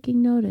really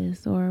taking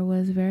notice or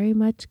was very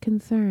much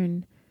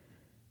concerned.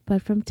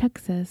 But from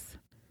Texas,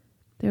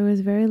 there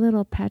was very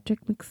little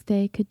Patrick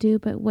McStay could do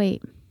but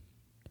wait.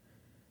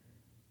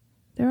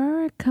 There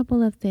are a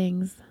couple of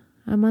things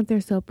a month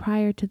or so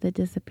prior to the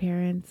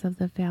disappearance of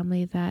the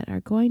family that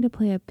are going to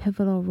play a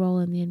pivotal role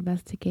in the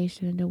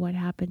investigation into what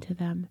happened to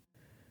them.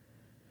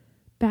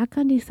 Back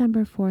on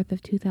December 4th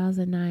of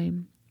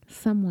 2009,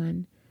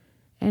 someone,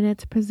 and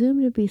it's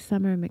presumed to be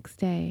Summer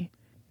McStay,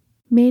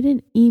 made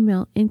an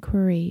email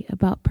inquiry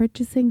about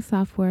purchasing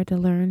software to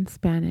learn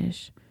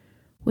Spanish,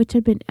 which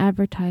had been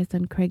advertised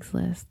on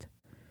Craigslist.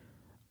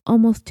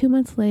 Almost 2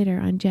 months later,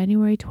 on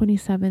January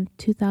 27,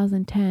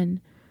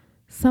 2010,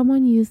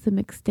 someone used the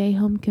McStay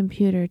home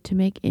computer to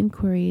make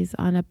inquiries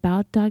on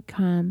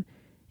About.com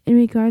in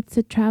regards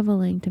to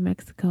traveling to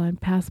Mexico and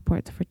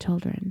passports for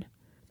children.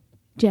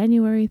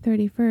 January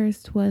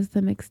 31st was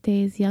the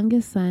McStay's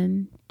youngest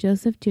son,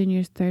 Joseph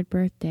Jr.'s third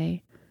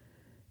birthday.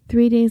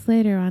 3 days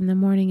later, on the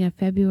morning of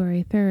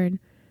February 3rd,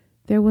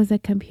 there was a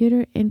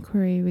computer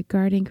inquiry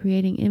regarding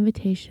creating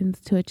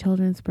invitations to a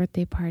children's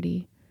birthday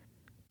party.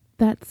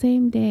 That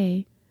same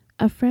day,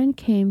 a friend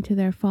came to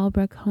their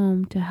Fallbrook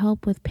home to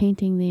help with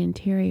painting the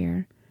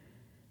interior.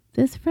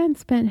 This friend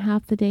spent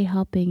half the day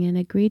helping and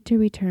agreed to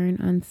return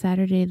on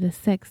Saturday the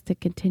 6th to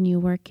continue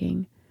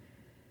working.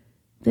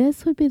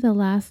 This would be the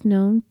last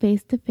known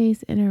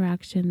face-to-face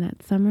interaction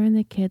that Summer and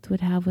the kids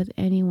would have with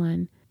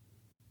anyone.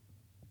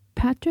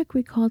 Patrick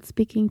recalled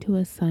speaking to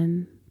his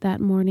son that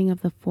morning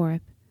of the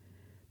 4th.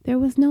 There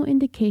was no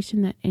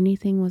indication that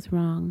anything was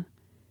wrong.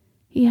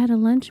 He had a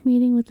lunch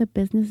meeting with a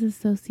business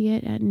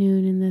associate at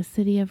noon in the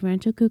city of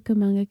Rancho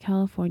Cucamonga,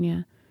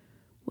 California,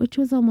 which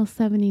was almost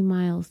 70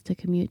 miles to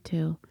commute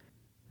to.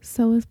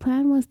 So his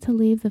plan was to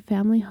leave the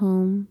family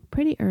home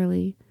pretty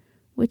early,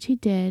 which he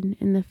did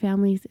in the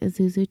family's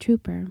Isuzu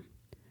Trooper.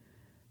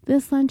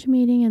 This lunch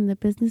meeting and the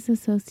business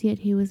associate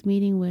he was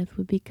meeting with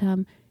would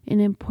become an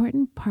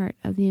important part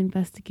of the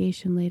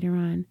investigation later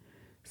on,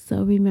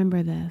 so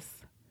remember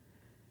this.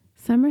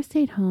 Summer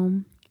stayed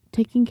home,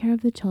 taking care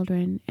of the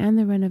children and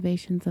the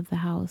renovations of the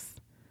house.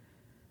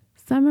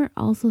 Summer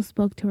also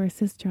spoke to her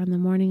sister on the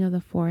morning of the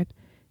 4th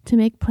to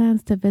make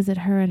plans to visit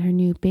her and her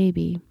new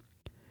baby.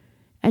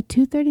 At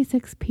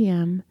 2:36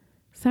 p.m.,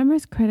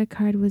 Summer's credit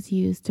card was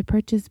used to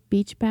purchase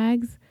beach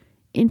bags,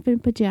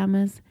 infant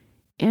pajamas,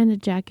 and a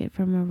jacket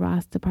from a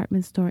Ross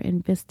department store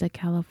in Vista,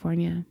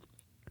 California.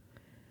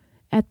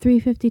 At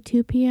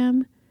 3:52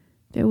 p.m.,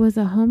 there was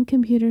a home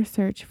computer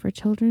search for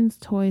children's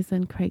toys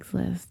on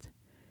Craigslist.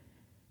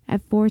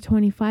 At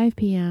 4:25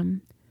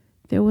 p.m.,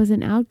 there was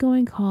an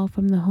outgoing call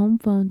from the home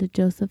phone to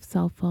Joseph's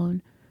cell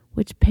phone,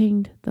 which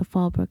pinged the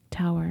Fallbrook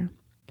Tower.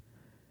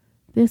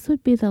 This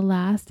would be the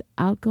last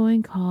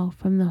outgoing call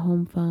from the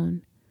home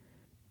phone.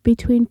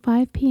 Between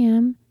 5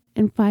 p.m.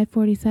 and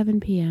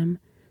 5:47 p.m.,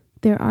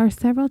 there are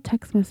several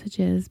text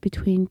messages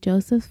between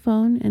Joseph's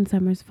phone and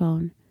Summer's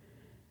phone.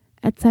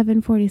 At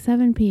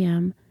 7:47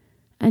 p.m.,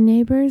 a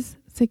neighbor's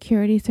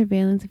security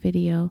surveillance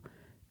video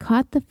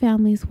caught the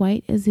family's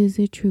white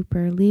Isuzu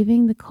Trooper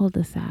leaving the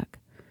cul-de-sac.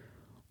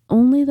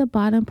 Only the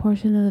bottom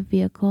portion of the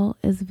vehicle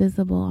is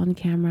visible on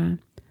camera.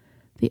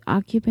 The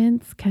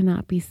occupants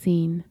cannot be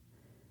seen.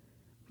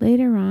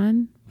 Later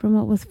on, from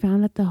what was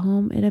found at the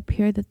home, it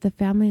appeared that the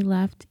family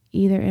left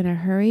either in a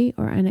hurry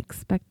or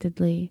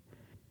unexpectedly.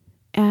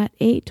 At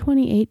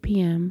 8:28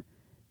 p.m.,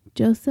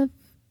 Joseph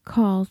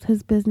calls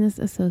his business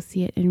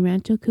associate in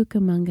Rancho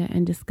Cucamonga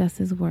and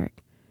discusses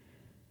work.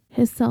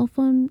 His cell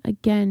phone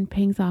again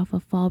pings off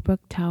of Fallbrook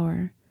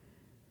Tower.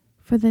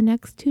 For the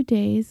next 2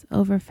 days,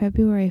 over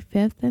February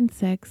 5th and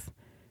 6th,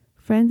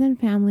 friends and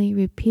family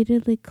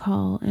repeatedly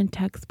call and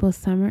text both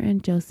Summer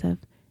and Joseph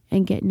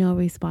and get no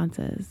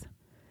responses.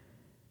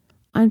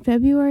 On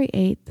February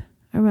 8th,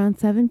 around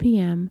 7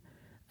 p.m.,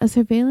 a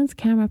surveillance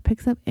camera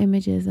picks up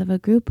images of a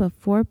group of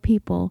 4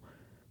 people,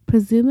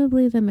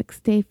 presumably the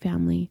McStay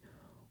family,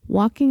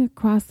 walking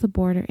across the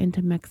border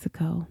into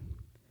Mexico.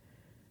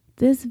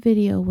 This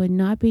video would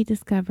not be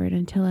discovered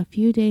until a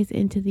few days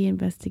into the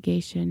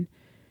investigation,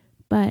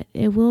 but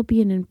it will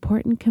be an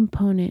important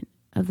component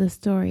of the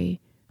story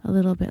a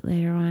little bit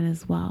later on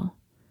as well.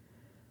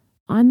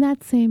 On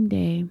that same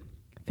day,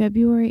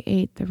 February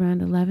 8th,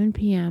 around 11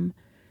 p.m.,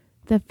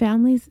 the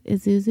family's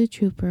Isuzu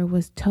Trooper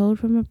was towed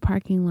from a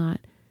parking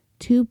lot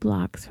 2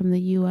 blocks from the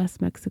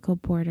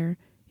U.S.-Mexico border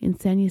in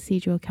San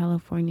Ysidro,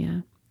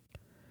 California.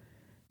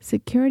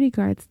 Security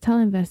guards tell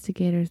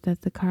investigators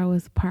that the car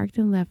was parked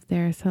and left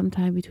there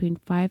sometime between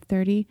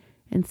 5:30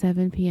 and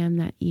 7 p.m.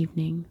 that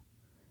evening.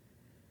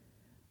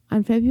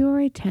 On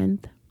February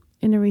 10th,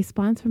 in a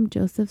response from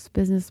Joseph's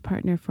business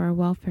partner for a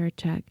welfare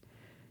check,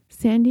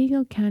 San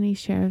Diego County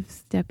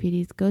Sheriff's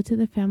deputies go to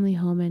the family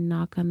home and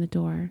knock on the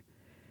door.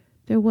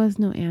 There was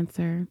no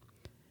answer,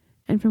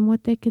 and from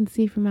what they can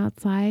see from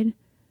outside,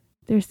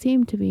 there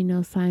seemed to be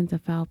no signs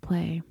of foul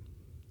play.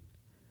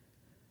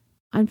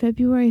 On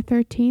February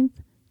 13th,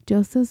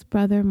 Joseph's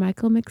brother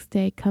Michael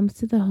McStay comes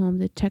to the home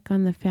to check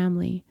on the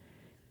family.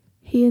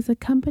 He is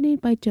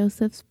accompanied by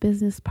Joseph's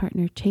business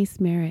partner Chase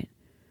Merritt,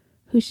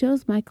 who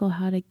shows Michael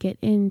how to get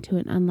into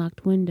an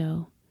unlocked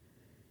window.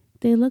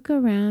 They look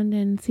around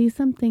and see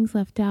some things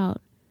left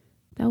out.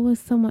 That was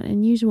somewhat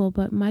unusual,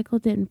 but Michael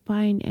didn't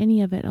find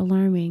any of it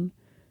alarming.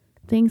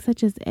 Things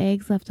such as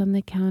eggs left on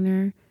the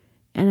counter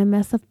and a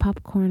mess of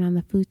popcorn on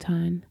the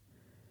futon.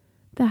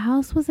 The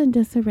house was in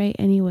disarray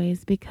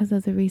anyways because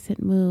of the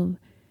recent move,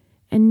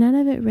 and none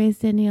of it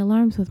raised any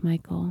alarms with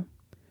Michael.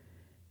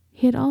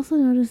 He had also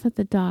noticed that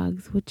the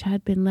dogs, which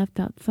had been left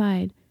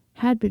outside,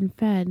 had been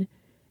fed,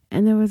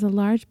 and there was a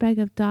large bag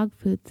of dog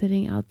food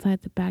sitting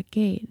outside the back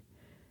gate.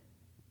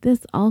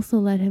 This also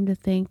led him to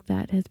think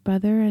that his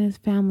brother and his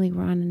family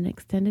were on an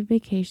extended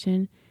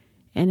vacation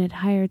and had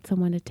hired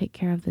someone to take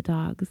care of the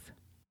dogs.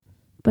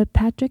 But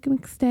Patrick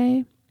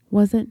McStay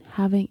wasn't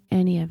having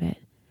any of it.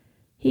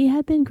 He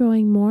had been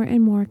growing more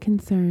and more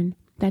concerned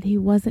that he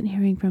wasn't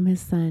hearing from his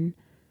son.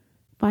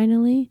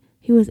 Finally,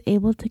 he was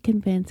able to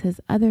convince his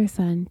other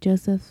son,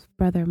 Joseph's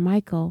brother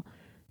Michael,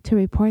 to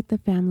report the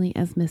family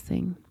as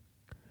missing.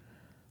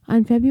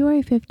 On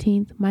February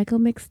 15th, Michael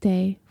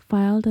McStay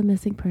filed a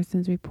missing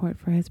persons report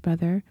for his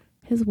brother,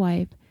 his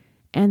wife,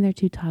 and their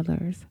 2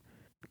 toddlers.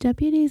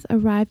 Deputies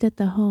arrived at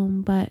the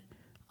home, but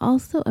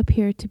also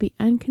appeared to be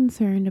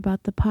unconcerned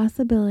about the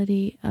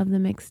possibility of the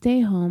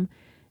McStay home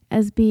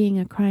as being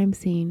a crime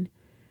scene.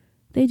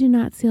 They do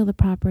not seal the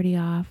property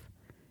off.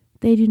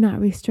 They do not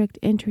restrict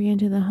entry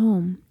into the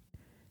home.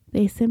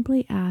 They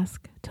simply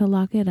ask to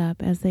lock it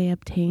up as they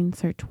obtain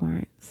search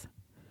warrants.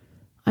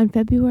 On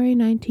February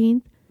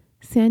 19th,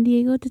 San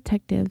Diego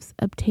detectives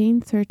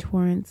obtained search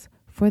warrants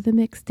for the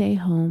McStay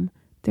home,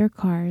 their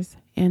cars,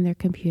 and their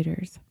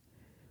computers.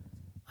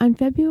 On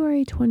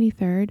February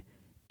 23rd,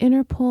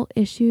 Interpol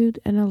issued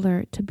an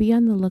alert to be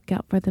on the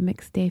lookout for the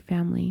McStay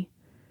family.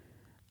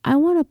 I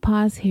want to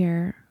pause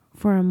here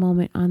for a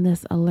moment on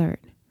this alert.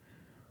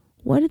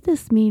 What did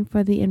this mean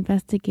for the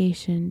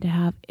investigation to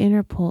have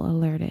Interpol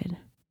alerted?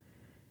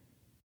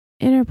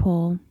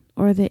 Interpol,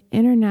 or the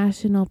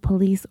International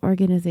Police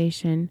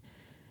Organization,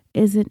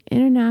 is an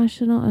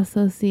international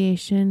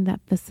association that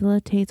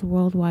facilitates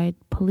worldwide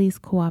police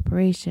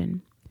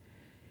cooperation.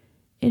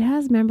 It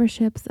has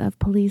memberships of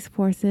police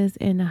forces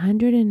in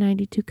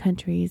 192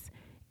 countries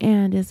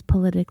and is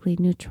politically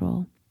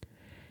neutral.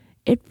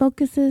 It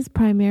focuses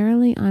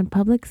primarily on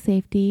public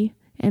safety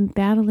and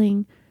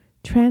battling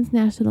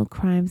transnational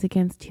crimes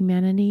against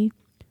humanity,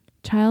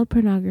 child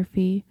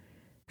pornography,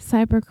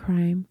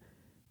 cybercrime,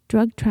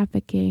 drug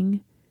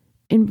trafficking,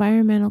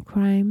 environmental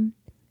crime,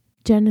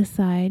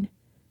 genocide,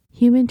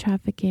 human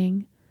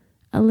trafficking,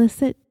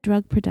 illicit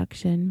drug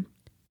production,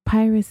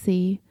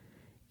 piracy,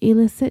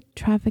 illicit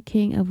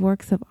trafficking of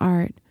works of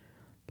art,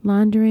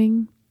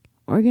 laundering,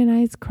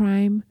 organized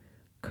crime,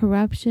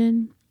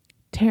 corruption,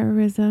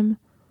 terrorism,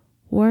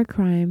 war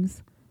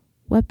crimes,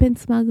 weapon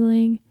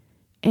smuggling,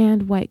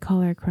 and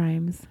white-collar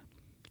crimes.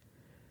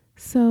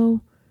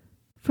 So,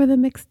 for the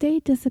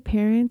McStay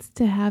disappearance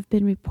to have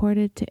been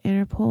reported to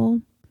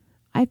Interpol,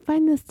 I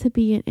find this to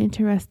be an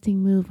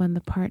interesting move on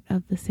the part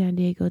of the San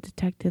Diego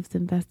detectives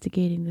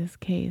investigating this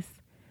case.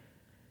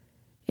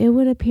 It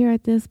would appear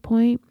at this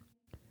point,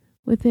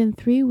 within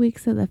 3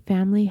 weeks of the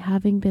family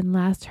having been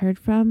last heard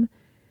from,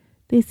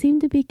 they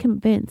seem to be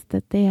convinced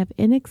that they have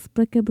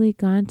inexplicably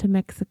gone to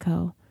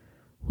Mexico,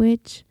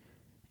 which,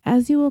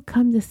 as you will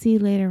come to see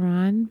later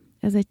on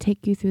as I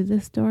take you through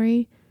this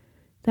story,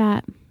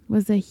 that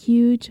was a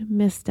huge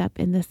misstep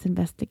in this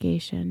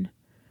investigation.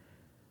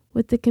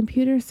 With the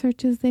computer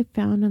searches they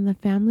found on the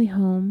family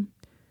home,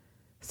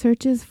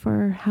 searches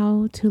for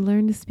how to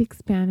learn to speak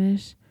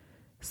Spanish,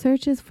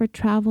 searches for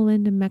travel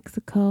into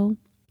Mexico,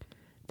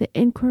 the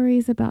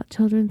inquiries about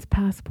children's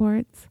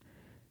passports,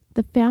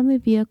 the family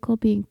vehicle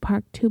being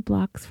parked 2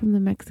 blocks from the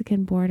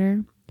Mexican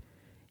border,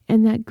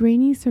 and that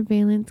grainy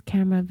surveillance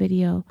camera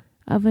video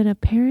of an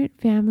apparent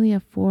family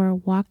of 4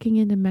 walking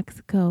into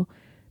Mexico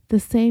the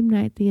same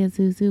night the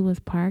Isuzu was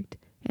parked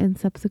and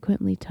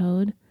subsequently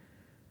towed.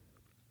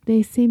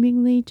 They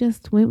seemingly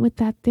just went with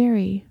that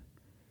theory.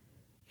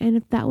 And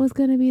if that was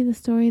going to be the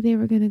story they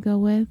were going to go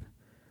with,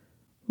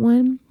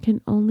 one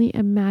can only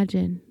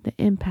imagine the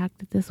impact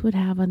that this would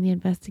have on the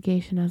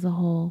investigation as a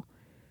whole.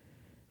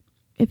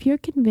 If you're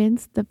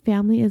convinced the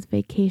family is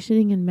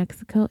vacationing in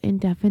Mexico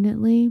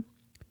indefinitely,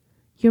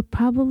 you're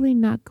probably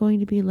not going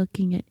to be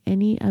looking at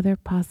any other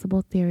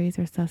possible theories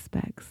or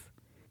suspects.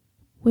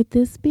 Would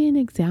this be an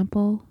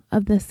example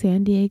of the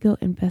San Diego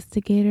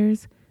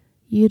investigators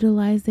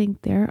utilizing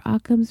their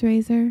Occam's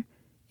razor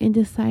in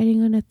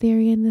deciding on a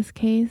theory in this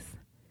case?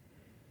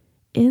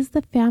 Is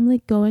the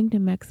family going to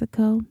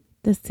Mexico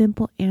the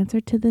simple answer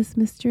to this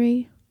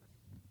mystery?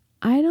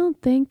 I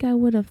don't think I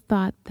would have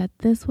thought that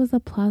this was a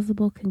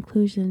plausible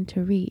conclusion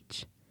to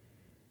reach.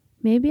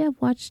 Maybe I've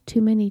watched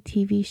too many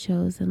TV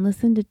shows and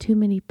listened to too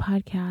many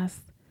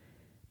podcasts,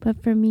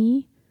 but for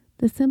me,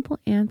 the simple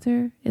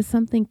answer is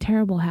something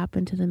terrible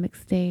happened to the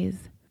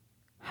McStays.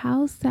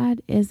 How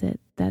sad is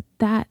it that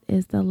that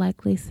is the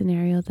likely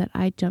scenario that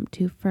I jumped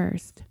to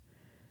first?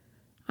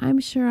 I'm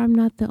sure I'm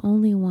not the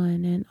only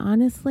one, and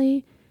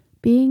honestly,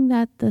 being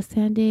that the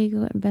San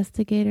Diego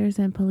investigators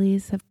and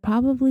police have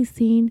probably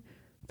seen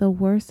the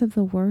worst of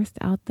the worst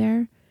out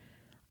there,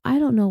 I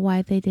don't know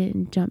why they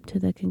didn't jump to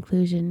the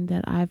conclusion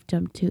that I've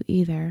jumped to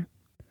either.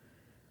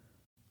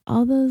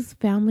 All those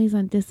families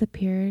on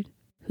Disappeared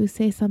who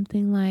say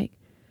something like,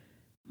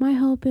 "My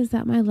hope is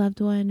that my loved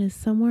one is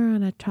somewhere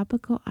on a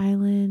tropical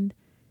island,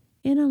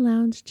 in a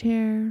lounge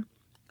chair,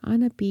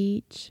 on a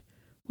beach,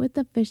 with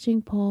a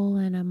fishing pole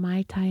and a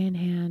Mai Tai in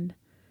hand."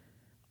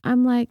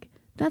 I'm like,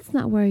 that's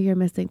not where your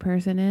missing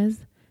person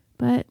is.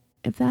 But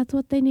if that's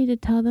what they need to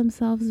tell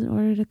themselves in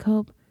order to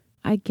cope,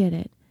 I get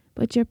it.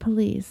 But you're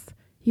police.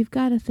 you've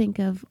got to think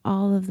of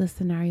all of the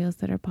scenarios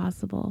that are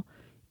possible,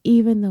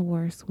 even the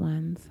worst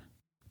ones.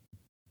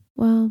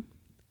 Well,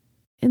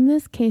 in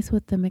this case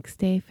with the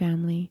McStay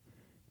family,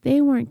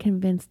 they weren't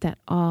convinced at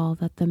all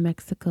that the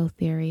Mexico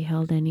theory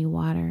held any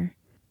water.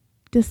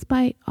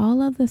 Despite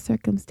all of the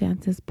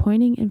circumstances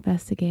pointing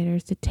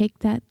investigators to take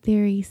that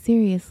theory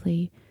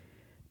seriously,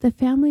 the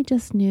family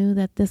just knew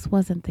that this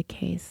wasn't the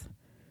case.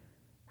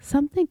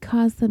 Something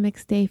caused the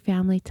McStay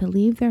family to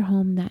leave their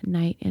home that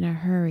night in a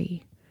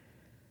hurry.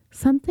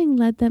 Something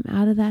led them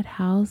out of that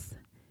house,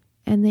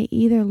 and they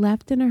either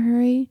left in a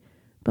hurry,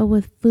 but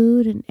with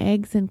food and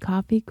eggs and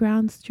coffee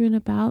grounds strewn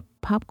about,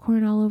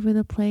 popcorn all over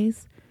the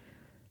place,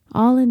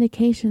 all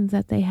indications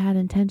that they had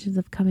intentions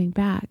of coming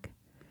back.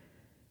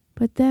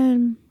 But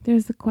then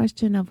there's the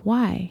question of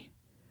why.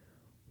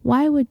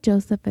 Why would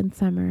Joseph and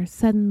Summer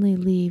suddenly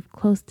leave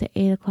close to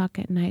 8 o'clock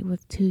at night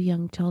with 2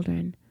 young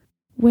children?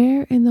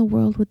 Where in the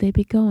world would they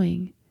be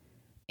going?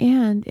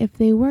 And if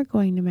they were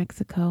going to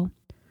Mexico,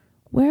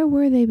 where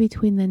were they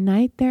between the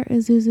night their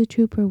Isuzu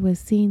Trooper was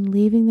seen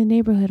leaving the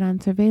neighborhood on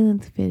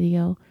surveillance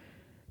video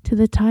to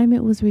the time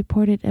it was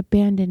reported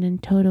abandoned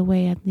and towed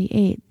away on the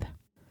 8th?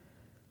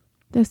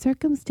 The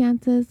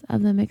circumstances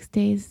of the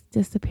McStay's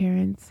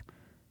disappearance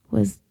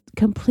was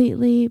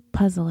completely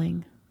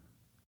puzzling.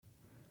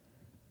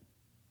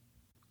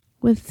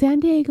 With San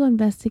Diego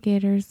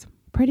investigators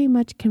pretty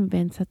much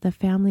convinced that the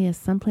family is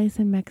someplace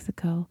in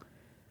Mexico,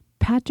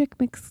 Patrick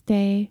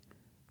McStay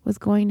was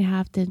going to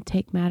have to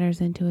take matters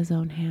into his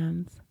own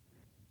hands.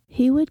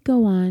 He would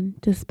go on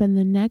to spend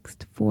the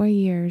next 4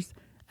 years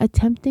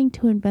attempting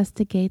to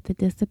investigate the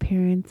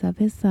disappearance of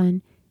his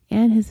son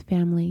and his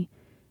family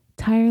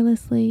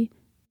tirelessly,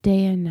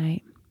 day and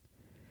night.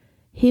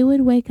 He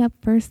would wake up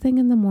first thing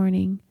in the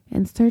morning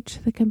and search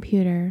the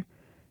computer,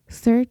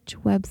 search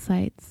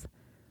websites,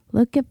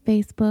 look at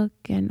Facebook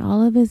and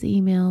all of his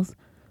emails,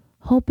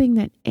 hoping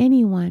that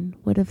anyone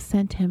would have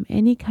sent him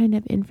any kind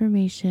of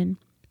information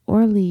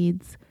or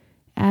leads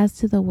as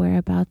to the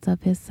whereabouts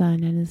of his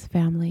son and his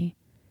family.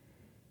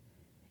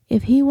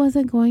 If he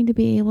wasn't going to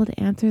be able to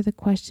answer the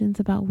questions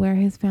about where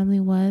his family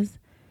was,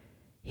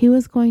 he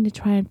was going to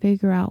try and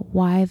figure out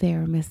why they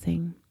were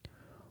missing.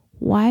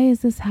 Why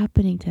is this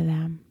happening to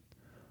them?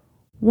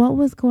 What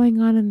was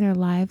going on in their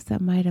lives that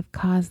might have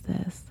caused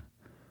this?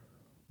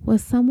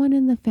 Was someone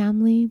in the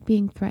family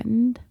being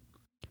threatened?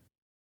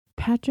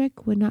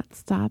 Patrick would not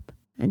stop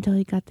until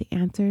he got the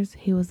answers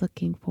he was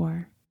looking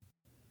for.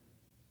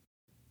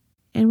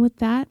 And with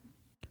that,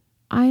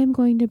 I am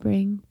going to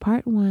bring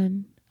part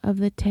 1 of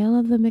the tale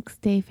of the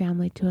McStay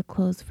family to a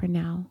close for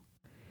now.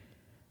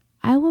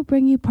 I will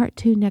bring you part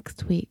 2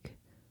 next week,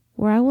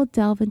 where I will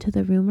delve into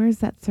the rumors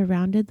that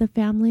surrounded the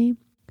family,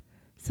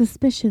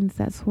 suspicions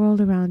that swirled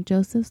around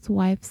Joseph's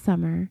wife,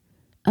 Summer,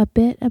 a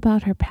bit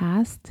about her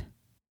past,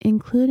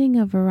 including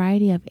a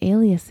variety of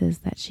aliases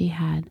that she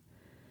had,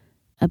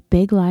 a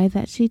big lie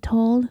that she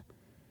told,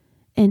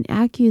 an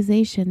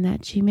accusation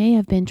that she may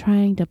have been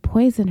trying to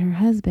poison her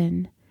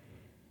husband,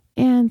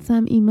 and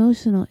some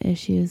emotional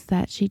issues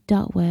that she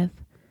dealt with,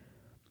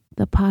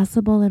 the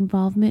possible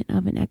involvement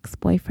of an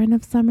ex-boyfriend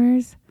of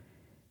Summer's,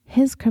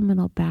 his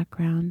criminal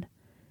background,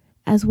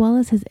 as well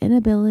as his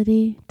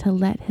inability to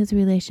let his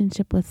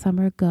relationship with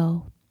Summer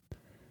go.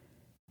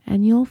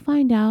 And you'll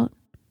find out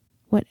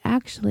what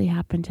actually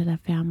happened to the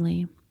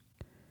family,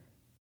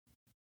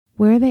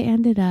 where they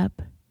ended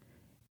up,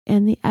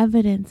 and the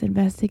evidence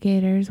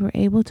investigators were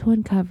able to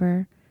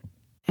uncover,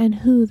 and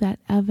who that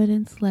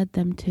evidence led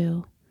them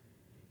to.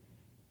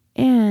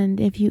 And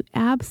if you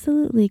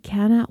absolutely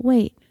cannot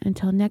wait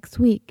until next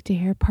week to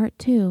hear part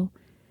 2,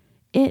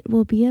 it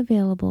will be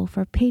available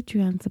for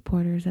Patreon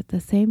supporters at the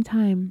same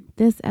time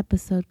this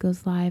episode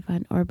goes live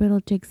on Orbital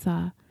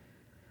Jigsaw.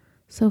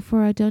 So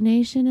for a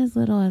donation as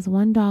little as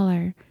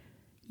 $1,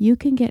 you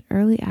can get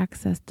early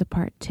access to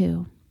part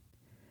 2.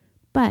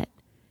 But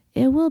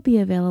it will be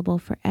available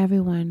for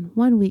everyone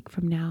 1 week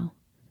from now.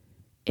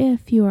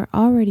 If you are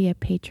already a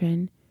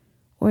patron,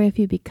 or if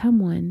you become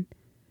one,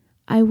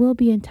 I will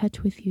be in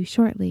touch with you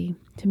shortly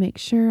to make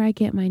sure I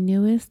get my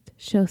newest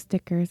show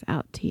stickers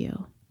out to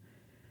you.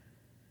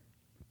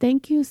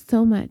 Thank you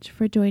so much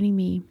for joining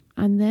me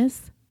on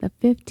this, the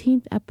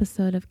 15th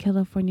episode of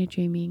California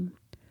Dreaming.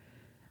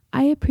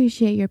 I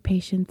appreciate your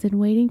patience in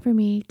waiting for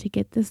me to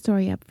get this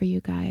story up for you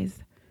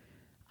guys.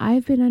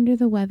 I've been under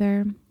the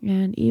weather,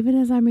 and even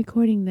as I'm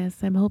recording this,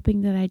 I'm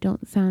hoping that I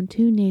don't sound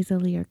too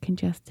nasally or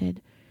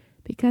congested,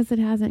 because it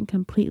hasn't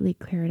completely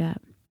cleared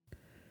up.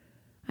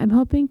 I'm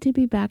hoping to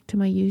be back to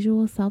my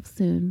usual self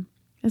soon,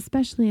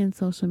 especially in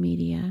social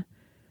media.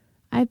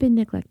 I've been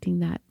neglecting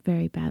that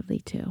very badly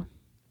too.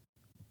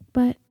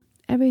 But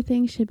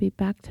everything should be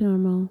back to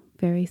normal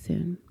very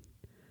soon.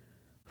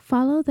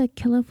 Follow the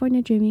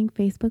California Dreaming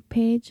Facebook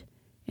page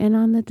and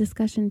on the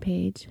discussion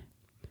page.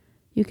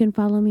 You can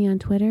follow me on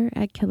Twitter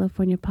at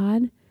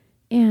CaliforniaPod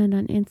and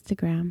on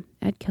Instagram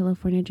at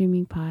California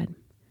Dreaming Pod.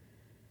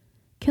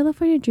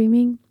 California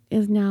Dreaming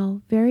is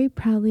now very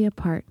proudly a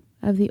part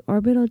of the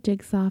Orbital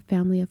Jigsaw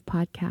family of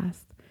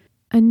podcasts,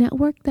 a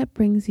network that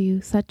brings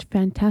you such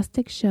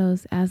fantastic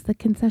shows as The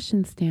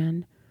Concession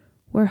Stand,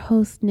 where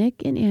hosts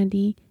Nick and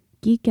Andy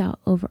geek out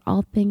over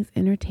all things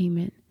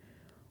entertainment,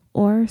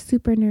 or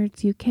Super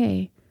Nerds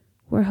UK,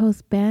 where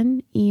hosts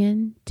Ben,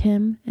 Ian,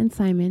 Tim, and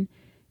Simon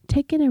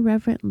take an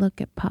irreverent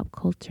look at pop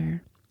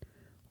culture,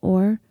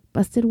 or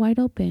Busted Wide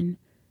Open,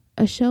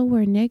 a show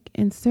where Nick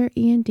and Sir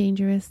Ian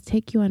Dangerous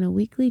take you on a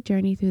weekly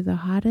journey through the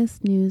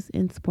hottest news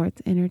in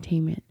sports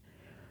entertainment,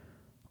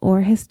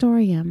 or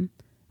Historium,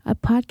 a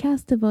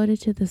podcast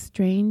devoted to the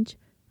strange,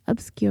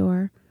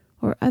 obscure,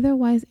 or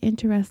otherwise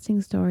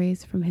interesting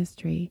stories from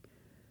history.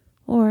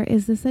 Or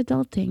Is This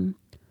Adulting,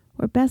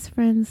 where best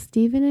friends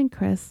Stephen and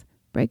Chris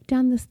break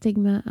down the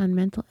stigma on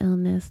mental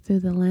illness through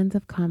the lens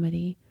of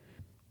comedy.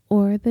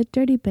 Or the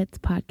Dirty Bits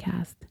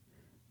podcast.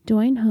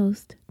 Join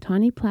host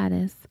Tawny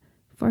Plattis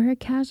for her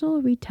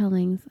casual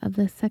retellings of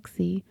the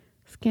sexy,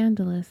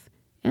 scandalous,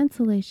 and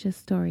salacious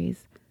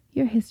stories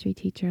your history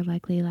teacher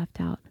likely left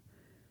out.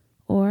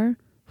 Or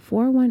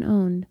 4-1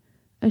 Owned,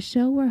 a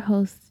show where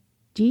hosts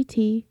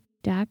GT,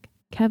 Dak,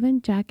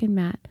 Kevin, Jack, and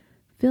Matt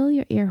fill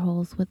your ear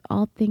holes with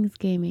all things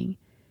gaming.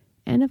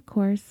 And of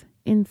course,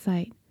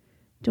 Insight.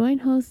 Join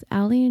hosts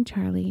Allie and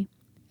Charlie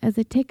as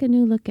they take a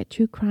new look at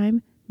true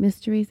crime,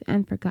 mysteries,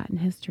 and forgotten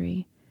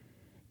history.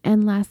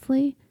 And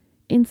lastly,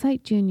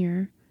 Insight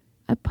Junior,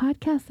 a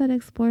podcast that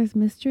explores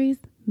mysteries,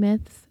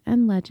 myths,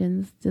 and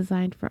legends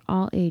designed for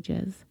all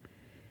ages.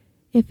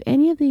 If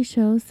any of these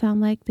shows sound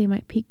like they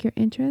might pique your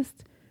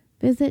interest,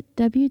 visit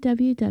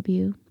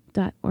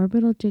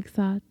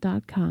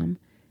www.orbitaljigsaw.com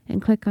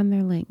and click on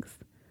their links.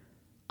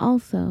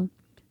 Also,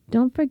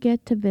 don't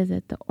forget to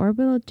visit the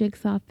Orbital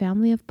Jigsaw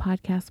family of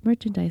podcast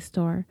merchandise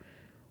store,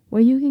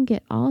 where you can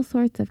get all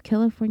sorts of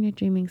California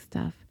Dreaming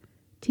stuff: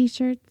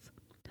 t-shirts,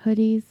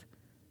 hoodies,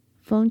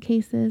 phone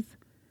cases,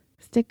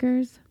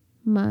 stickers,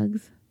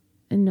 mugs,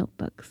 and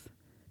notebooks.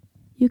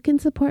 You can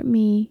support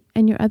me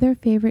and your other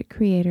favorite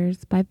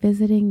creators by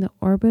visiting the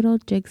Orbital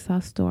Jigsaw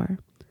store.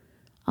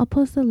 I'll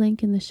post a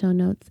link in the show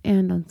notes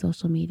and on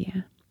social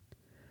media.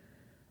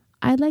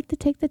 I'd like to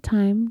take the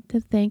time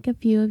to thank a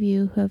few of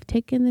you who have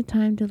taken the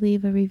time to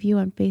leave a review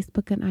on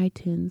Facebook and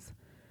iTunes.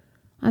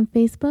 On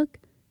Facebook,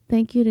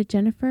 thank you to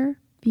Jennifer,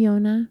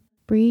 Fiona,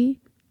 Bree,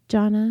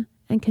 Jonna,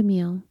 and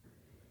Camille.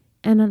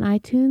 And on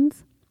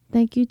iTunes,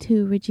 thank you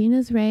to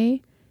Regina's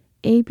Ray,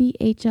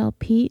 ABHL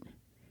Pete,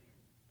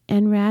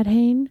 and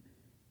Radhane,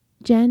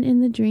 Jen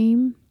in the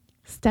Dream,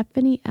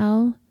 Stephanie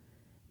L.,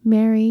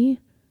 Mary,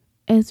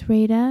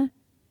 Ezrada,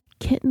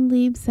 Kitten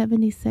Lieb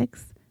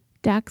 76,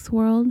 Dax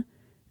World,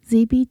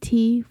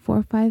 ZBT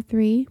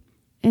 453,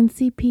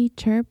 NCP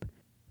Chirp,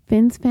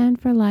 Finn's Fan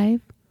for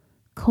Life,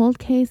 Cold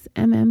Case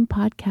MM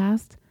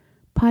Podcast,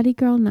 Potty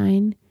Girl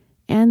 9,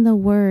 and The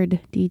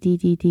Word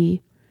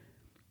DDDD.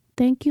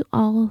 Thank you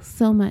all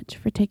so much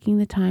for taking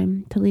the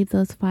time to leave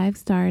those 5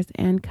 stars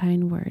and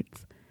kind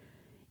words.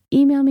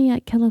 Email me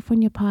at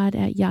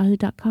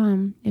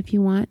californiapod@yahoo.com if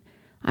you want.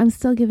 I'm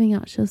still giving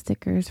out show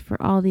stickers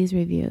for all these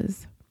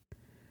reviews.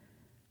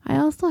 I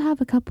also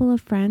have a couple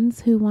of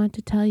friends who want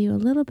to tell you a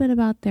little bit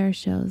about their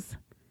shows.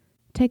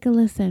 Take a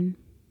listen.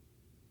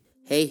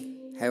 Hey,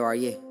 how are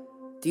you?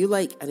 Do you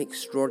like an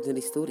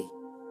extraordinary story?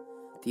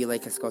 Do you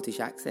like a Scottish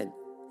accent?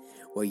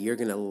 Well, you're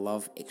going to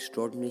love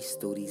Extraordinary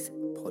Stories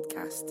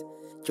podcast.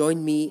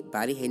 Join me,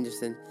 Barry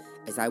Henderson,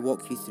 as I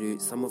walk you through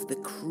some of the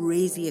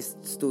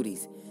craziest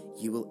stories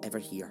you will ever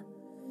hear.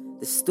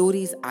 The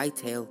stories I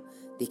tell,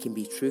 they can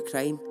be true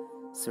crime,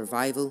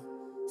 survival,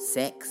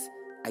 sex,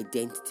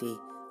 identity,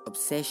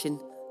 obsession,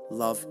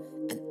 love,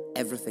 and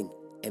everything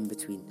in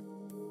between.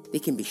 They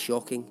can be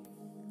shocking,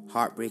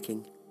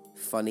 heartbreaking,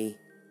 funny,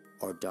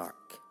 or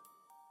dark.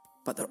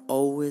 But they're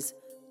always,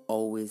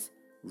 always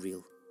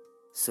real.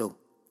 So,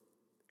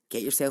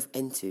 get yourself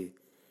into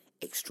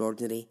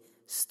Extraordinary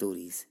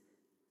Stories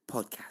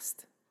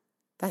podcast.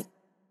 Thanks.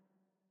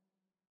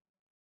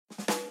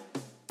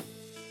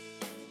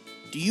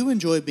 Do you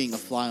enjoy being a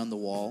fly on the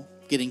wall,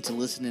 getting to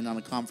listen in on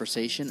a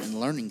conversation and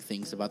learning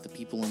things about the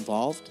people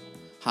involved?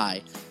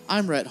 Hi,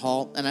 I'm Rhett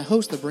Hall, and I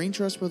host the Brain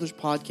Trust Brothers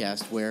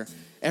podcast, where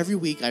every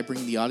week I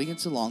bring the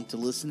audience along to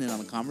listen in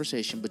on a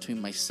conversation between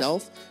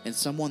myself and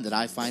someone that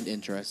I find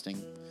interesting.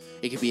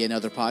 It could be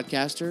another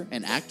podcaster,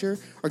 an actor,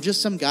 or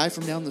just some guy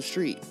from down the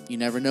street. You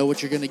never know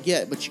what you're going to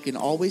get, but you can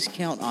always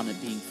count on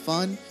it being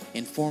fun,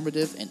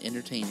 informative, and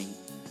entertaining.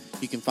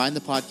 You can find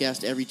the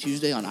podcast every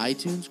Tuesday on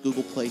iTunes,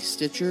 Google Play,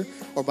 Stitcher,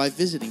 or by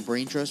visiting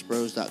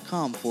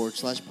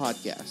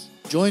braintrustbros.com/podcast.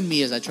 Join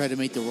me as I try to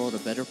make the world a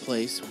better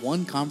place,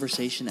 one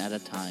conversation at a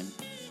time.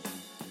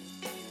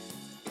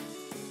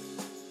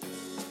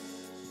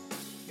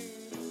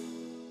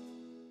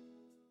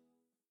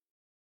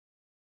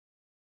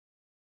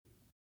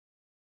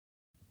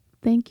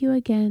 Thank you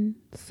again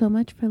so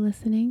much for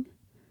listening.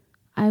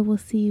 I will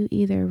see you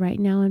either right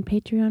now on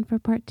Patreon for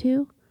part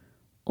 2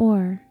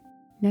 or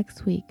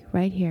next week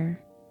right here.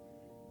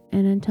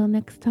 And until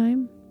next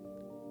time,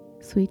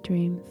 sweet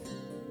dreams.